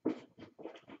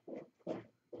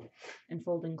 And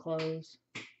folding clothes.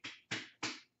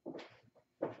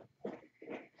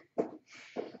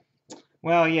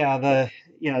 Well, yeah,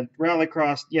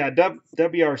 Rallycross,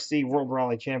 WRC World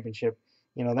Rally Championship.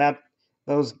 You know that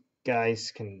those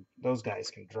guys can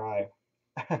drive.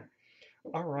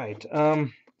 All right.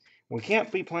 We can't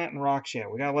be planting rocks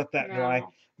yet. We gotta let that dry.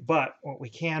 No. But what we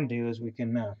can do is we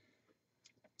can.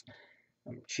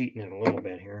 I'm cheating it a little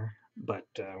bit here, but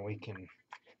we can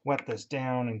wet this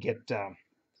down and get the.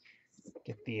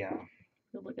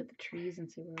 We'll look at the trees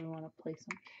and see where we want to place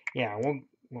them. Yeah, we'll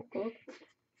Oh.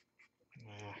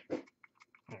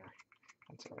 there.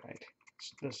 That's all right.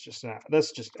 That's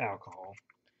just alcohol.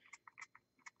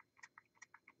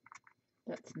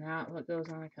 That's not what goes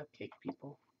on a cupcake,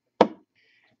 people.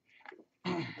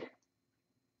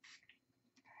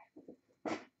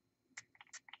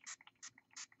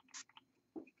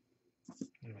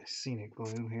 My scenic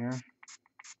glue here.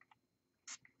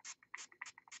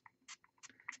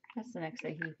 That's the next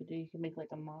thing you could do. You could make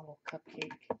like a model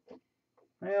cupcake.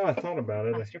 Well, I thought about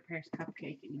it. Foster Pear's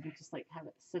cupcake, and you could just like have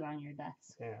it sit on your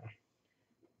desk. Yeah.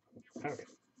 Okay.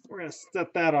 We're gonna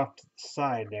set that off to the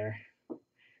side there.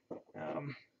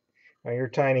 Well, your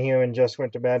tiny human just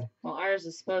went to bed. Well, ours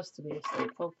is supposed to be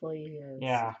asleep. Hopefully he is.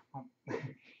 Yeah.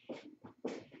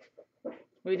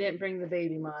 We didn't bring the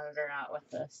baby monitor out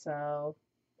with us, so.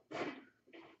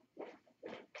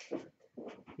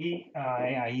 He's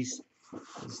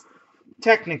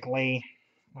technically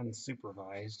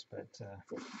unsupervised, but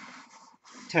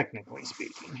technically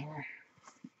speaking here.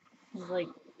 He's like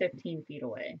 15 feet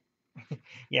away.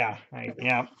 Yeah.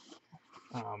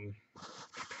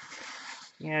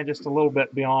 Just a little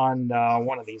bit beyond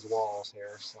one of these walls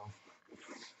here, so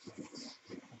let's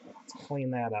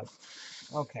clean that up.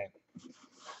 Okay.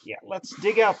 Yeah, let's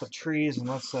dig out the trees and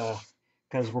let's,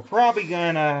 because we're probably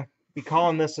gonna be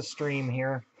calling this a stream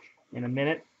here in a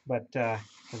minute, but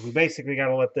because we basically got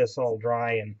to let this all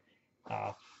dry and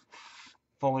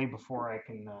fully before I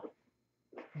can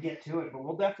get to it. But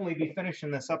we'll definitely be finishing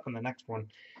this up in the next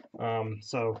one.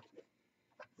 So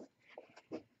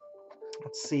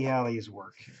let's see how these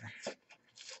work here,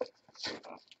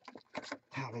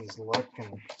 how these look,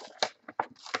 and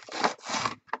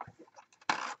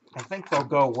I think they'll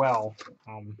go well.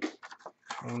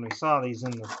 When we saw these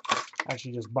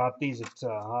actually just bought these at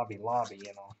Hobby Lobby,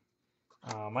 you know.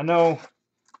 I know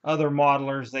other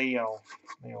modelers, they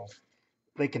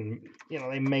can,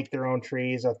 they make their own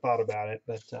trees. I've thought about it,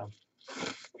 but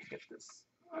get this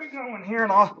going here,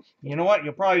 and you know what?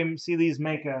 You'll probably see these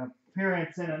make an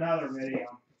appearance in another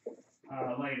video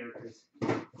later, because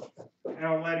I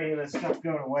don't let any of this stuff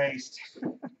go to waste.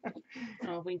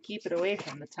 Well, if we keep it away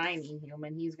from the tiny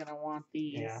human, he's gonna want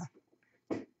these. Yeah.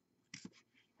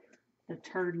 The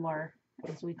turdler,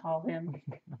 as we call him.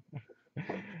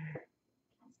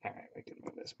 All right, we can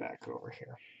move this back over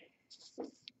here.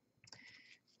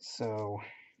 So.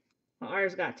 Well,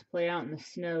 ours got to play out in the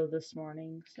snow this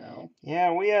morning, so.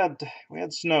 Yeah, we had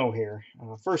snow here.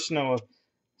 First snow of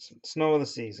the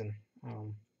season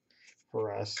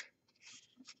for us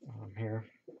here.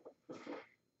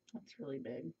 That's really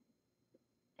big.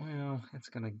 Well,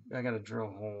 I gotta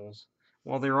drill holes.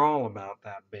 Well, they're all about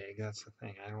that big. That's the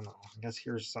thing. I don't know. I guess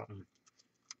here's something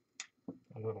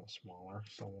a little smaller,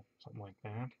 so something like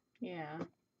that. Yeah.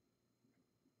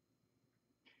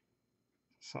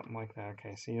 Something like that.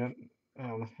 Okay, see that?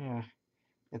 Yeah,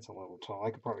 it's a little tall.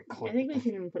 I could probably clip. I think we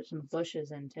can even put some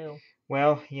bushes in too.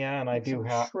 Well, yeah, and I do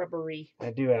have shrubbery.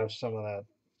 I do have some of that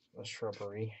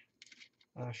shrubbery.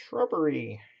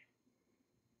 Shrubbery.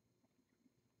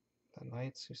 The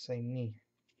knights who say "ni."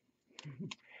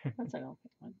 That's an okay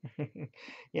one.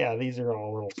 Yeah, these are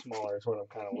all a little smaller. Is what I'm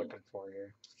kind of looking for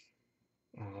here.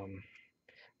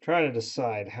 Trying to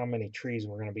decide how many trees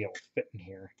we're going to be able to fit in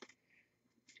here.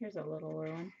 Here's a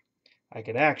littler one. I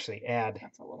could actually add.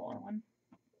 That's a littler one.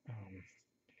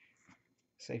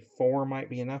 Say 4 might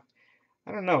be enough.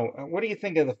 I don't know. What do you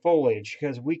think of the foliage?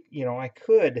 Because I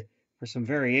could, for some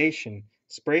variation,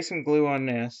 spray some glue on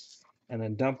this and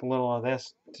then dump a little of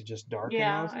this to just darken those.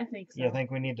 Yeah, I think so. You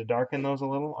think we need to darken those a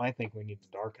little? I think we need to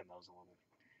darken those a little.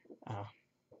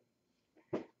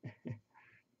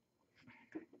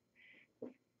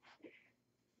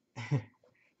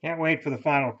 Can't wait for the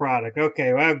final product.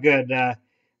 Okay, well, good.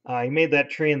 You made that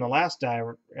tree in the last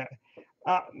dive.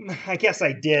 I guess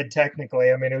I did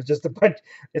technically. I mean, it was just a bunch.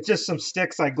 It's just some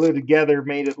sticks I glued together,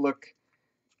 made it look,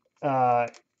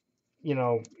 making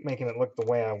it look the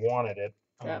way I wanted it.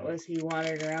 That was he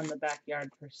wandered around the backyard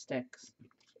for sticks.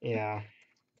 Yeah,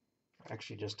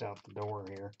 actually just out the door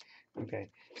here. Okay,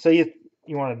 so you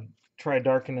you want to try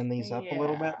darkening these up a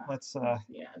little bit? Yeah. Let's Yeah,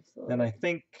 then absolutely. I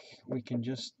think we can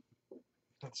just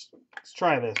let's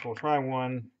try this. We'll try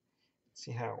one,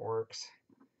 see how it works.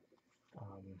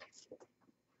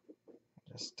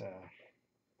 Just a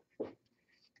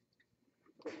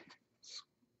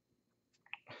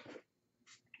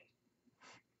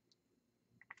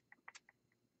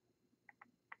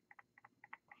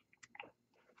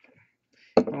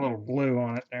little glue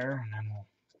on it there, and then we'll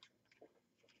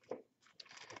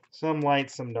some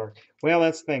light, some dark. Well,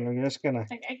 that's the thing. We're just gonna.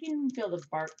 I can feel the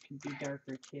bark could be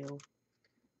darker too.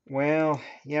 Well,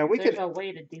 yeah, we There's could. a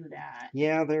way to do that.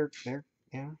 Yeah, they're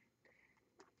yeah.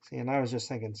 See, and I was just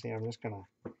thinking. See, I'm just gonna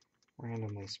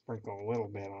randomly sprinkle a little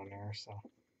bit on there. So,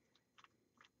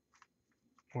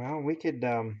 well, we could.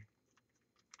 I'll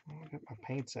get my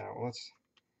paints out. Let's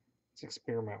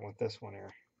experiment with this one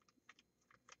here.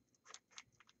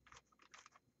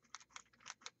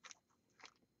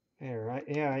 There, right?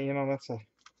 Yeah, you know that's a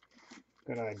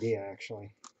good idea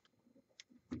actually.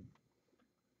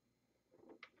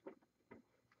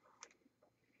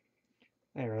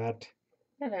 There,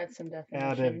 That adds some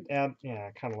definition. yeah,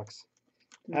 it kind of looks.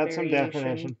 Some Add some variation.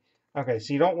 definition. Okay,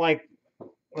 so you don't like.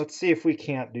 Let's see if we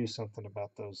can't do something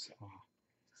about those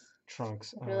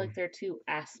trunks. I feel like they're too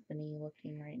aspeny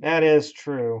looking right now. That is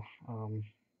true.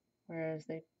 Whereas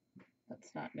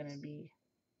that's not gonna be.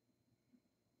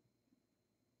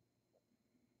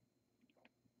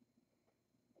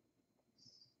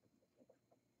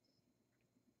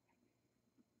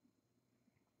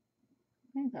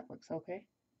 I think that looks okay.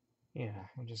 Yeah,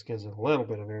 it just gives it a little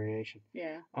bit of variation.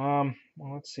 Yeah. Well,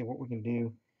 let's see what we can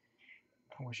do.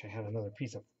 I wish I had another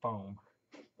piece of foam.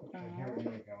 Okay, here we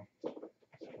go.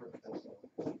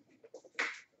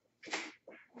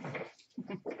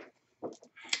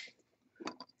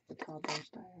 Toddler's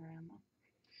diorama.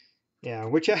 Yeah,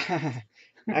 which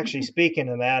actually speaking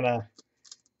of that,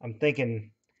 I'm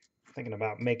thinking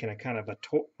about making a kind of a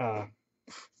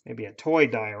maybe a toy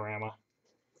diorama,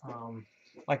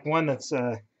 like one that's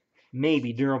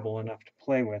maybe durable enough to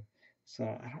play with. So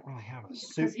I don't really have a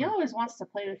super. Because he always wants to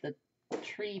play with the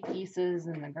tree pieces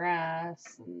and the grass.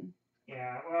 And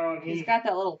yeah, well, he's got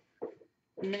that little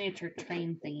miniature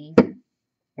train thingy.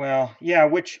 Well, yeah,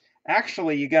 which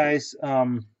actually, you guys,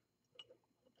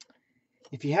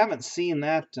 if you haven't seen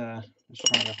that, just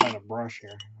trying to find a brush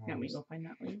here. Can we go find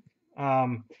that link?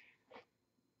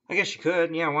 I guess you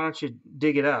could. Yeah, why don't you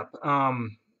dig it up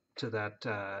to that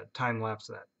time lapse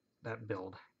that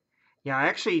build? Yeah, I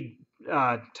actually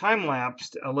time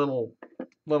lapsed a little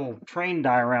train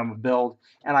diorama build,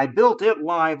 and I built it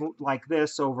live like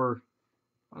this over,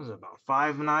 what was it, about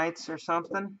 5 nights or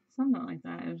something? Something like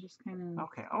that. It was just kind of.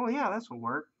 Okay. Oh yeah, this will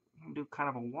work. You can do kind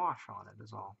of a wash on it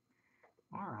is all.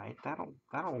 All right,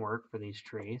 that'll work for these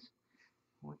trees.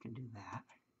 We can do that.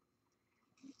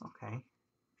 Okay.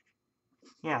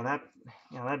 Yeah,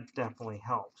 that definitely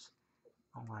helps.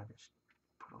 Oh, I just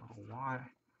put a little water.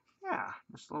 Yeah,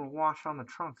 just a little wash on the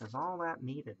trunk is all that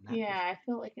needed. Yeah, I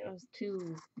felt like it was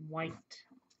too white.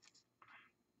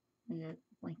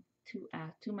 Like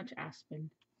too much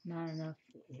aspen. Not enough.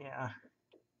 Yeah.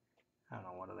 I don't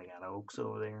know, what do they got, oaks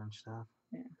over there and stuff?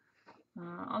 Yeah.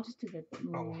 I'll just do the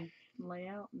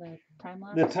layout, the time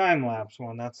lapse. The time lapse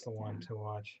one, that's the one to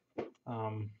watch.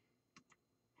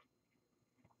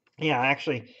 Yeah,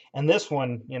 actually, and this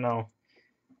one, you know,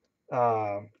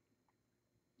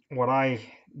 what I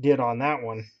did on that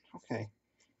one, okay,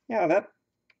 yeah, that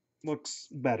looks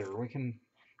better. We can,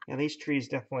 yeah, these trees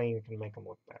definitely, we can make them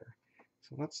look better.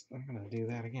 So I'm gonna do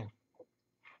that again.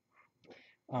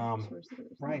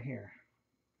 Right here.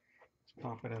 Let's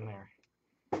pop it in there.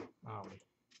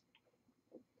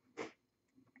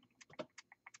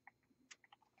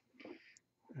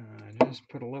 Just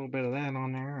put a little bit of that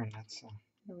on there, and that's.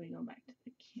 Here we go back to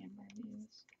the camera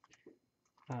views.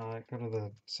 Go to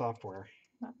the software.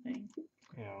 That thing.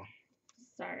 Yeah.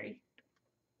 Sorry.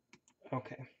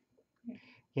 Okay.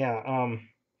 Yeah.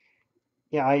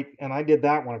 Yeah. I did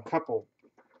that one a couple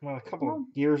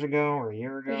years ago or a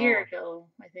year ago. A year ago,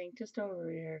 I think, just over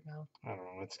a year ago. I don't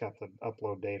know. It's got the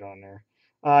upload date on there.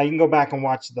 You can go back and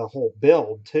watch the whole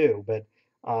build too, but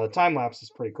the time lapse is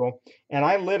pretty cool. And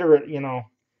I literally, you know.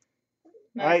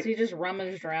 So you just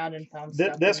rummaged around and found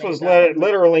stuff. This was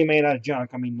literally made out of junk.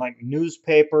 I mean, like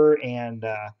newspaper and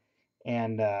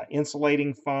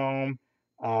insulating foam.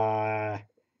 A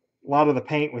lot of the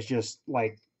paint was just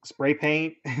like spray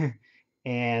paint,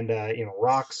 and you know,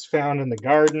 rocks found in the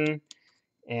garden,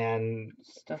 and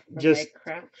stuff from just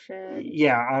craft shed.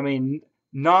 Yeah, I mean,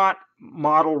 not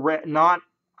not.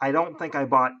 I don't think I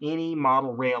bought any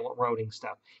model railroading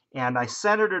stuff, and I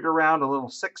centered it around a little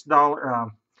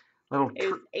 $6 little.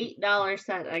 It was $8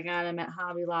 set. I got him at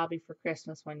Hobby Lobby for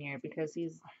Christmas one year because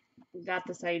he's got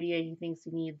this idea. He thinks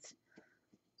he needs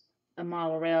a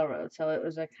model railroad, so it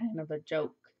was a kind of a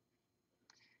joke,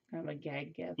 kind of a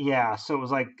gag gift. Yeah, so it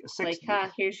was like Like,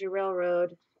 here's your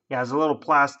railroad. Yeah, it was a little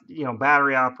plastic,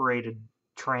 battery operated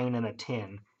train in a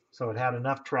tin. So it had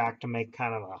enough track to make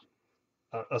kind of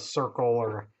a circle,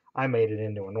 or I made it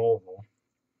into an oval.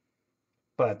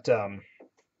 But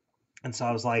and so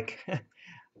I was like,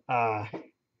 I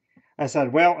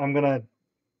said, well, I'm gonna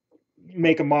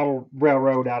make a model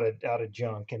railroad out of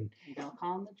junk, and don't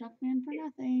call him the junk man for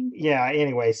nothing. Yeah.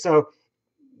 Anyway, so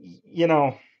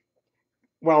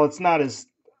well, it's not as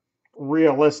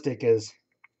realistic as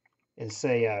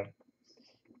say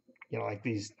like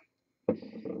these,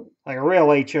 like a real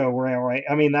HO railway.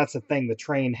 I mean, that's the thing. The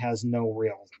train has no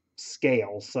real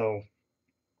scale. So,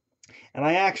 and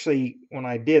I actually, when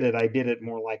I did it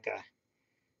more like a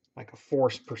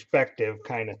forced perspective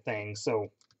kind of thing.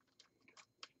 So,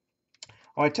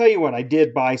 I tell you what, I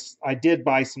did buy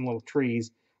some little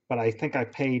trees, but I think I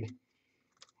paid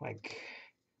like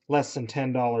less than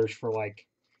 $10 for like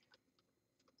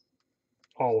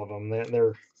all of them.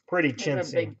 They're pretty chintzy. It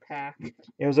was a big pack.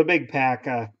 It was a big pack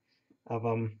of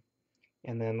them.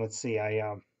 And then let's see,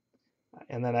 I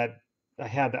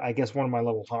had, I guess, one of my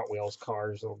little Hot Wheels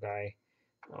cars, little guy,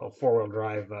 a 4-wheel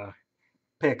drive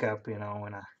pickup, and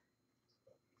a.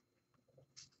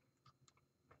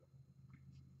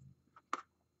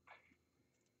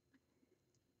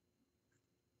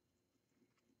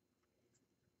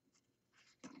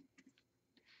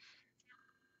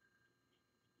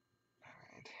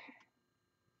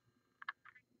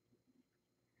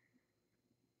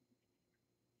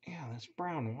 Yeah, this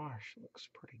brown wash looks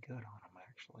pretty good on them,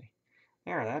 actually.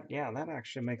 That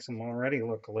actually makes them already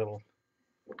look a little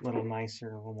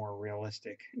nicer, a little more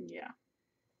realistic. Yeah.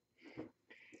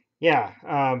 Yeah,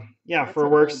 that's for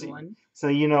work. So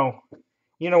you know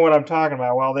what I'm talking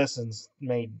about. Well, this is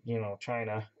made,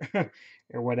 China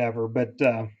or whatever, but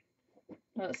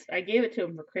I gave it to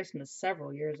him for Christmas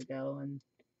several years ago, and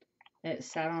it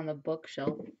sat on the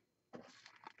bookshelf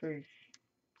for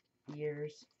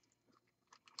years.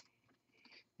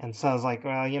 And so I was like,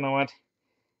 well, you know what?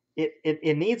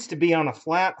 It needs to be on a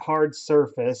flat, hard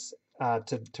surface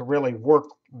to really work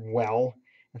well.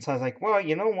 And so I was like, well,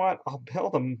 you know what? I'll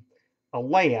build them a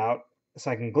layout so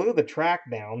I can glue the track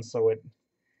down so it,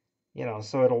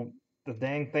 so the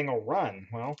dang thing will run.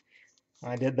 Well,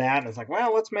 I did that, and it's like,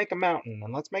 well, let's make a mountain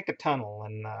and let's make a tunnel,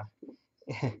 and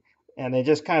and it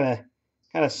just kind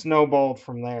of snowballed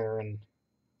from there. And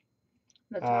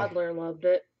the toddler loved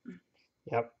it.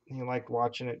 Yep, he liked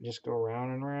watching it just go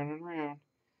round and round and round.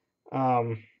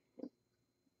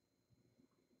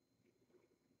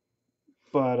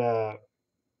 But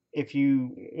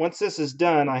once this is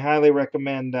done, I highly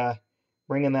recommend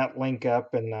bringing that link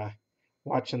up and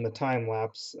watching the time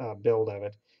lapse build of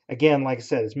it. Again, like I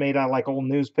said, it's made out of like old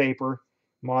newspaper,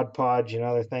 Mod Podge, and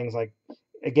other things. Like,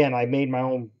 again, I made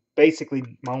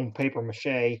basically my own paper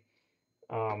mache,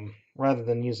 rather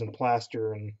than using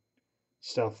plaster and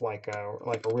stuff like a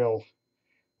real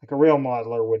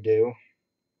modeler would do.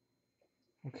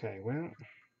 Okay, well,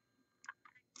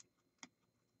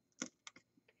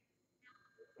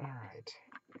 all right.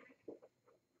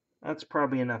 That's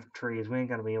probably enough trees. We ain't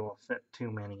gonna be able to fit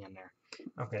too many in there.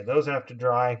 Okay, those have to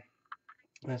dry.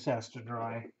 This has to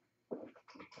dry.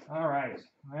 All right.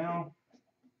 Well,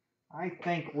 I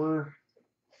think we're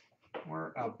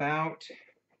about,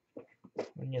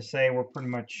 when you say we're pretty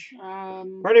much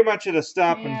at a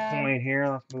stopping point here.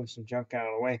 Let's move some junk out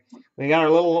of the way. We got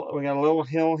a little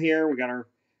hill here. We got our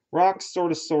rocks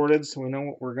sort of sorted, so we know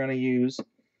what we're gonna use.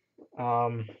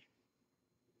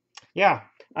 Yeah,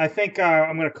 I think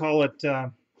I'm gonna call it.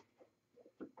 I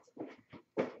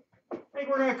think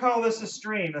we're gonna call this a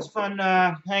stream. It's fun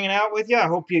hanging out with you. I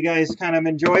hope you guys kind of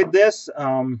enjoyed this.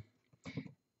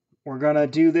 We're gonna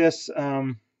do this.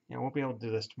 We'll be able to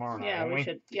do this tomorrow night. Yeah, we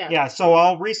should. Yeah. Yeah. So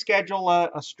I'll reschedule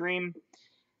a stream,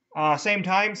 same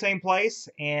time, same place,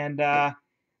 and I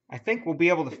think we'll be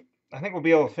able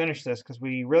to finish this because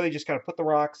we really just got to put the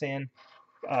rocks in,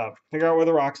 figure out where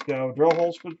the rocks go, drill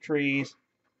holes for the trees,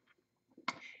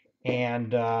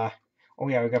 and oh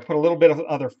yeah, we got to put a little bit of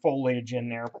other foliage in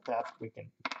there, but that we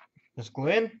can just glue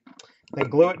in, then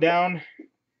glue it down.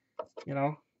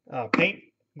 Paint,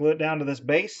 glue it down to this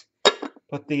base,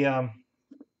 put the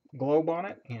globe on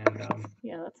it, and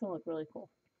yeah, that's gonna look really cool.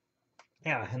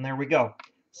 Yeah, and there we go.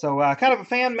 So kind of a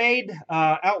fan-made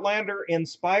Outlander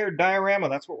inspired diorama.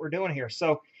 That's what we're doing here.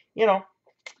 So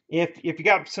if you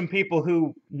got some people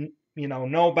who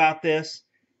know about this,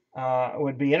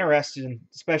 would be interested in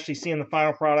especially seeing the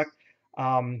final product,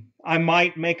 I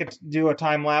might do a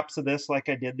time lapse of this like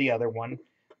I did the other one,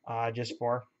 just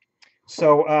for.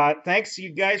 So thanks you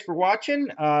guys for watching.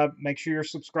 Make sure you're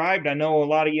subscribed. I know a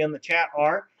lot of you in the chat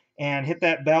are, and hit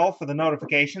that bell for the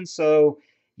notifications so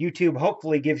YouTube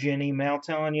hopefully gives you an email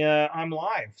telling you I'm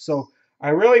live. So I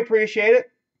really appreciate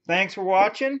it. Thanks for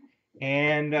watching,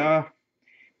 and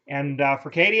for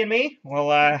Katie and me,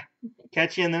 we'll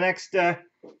catch you in the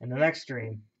next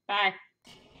stream. Bye.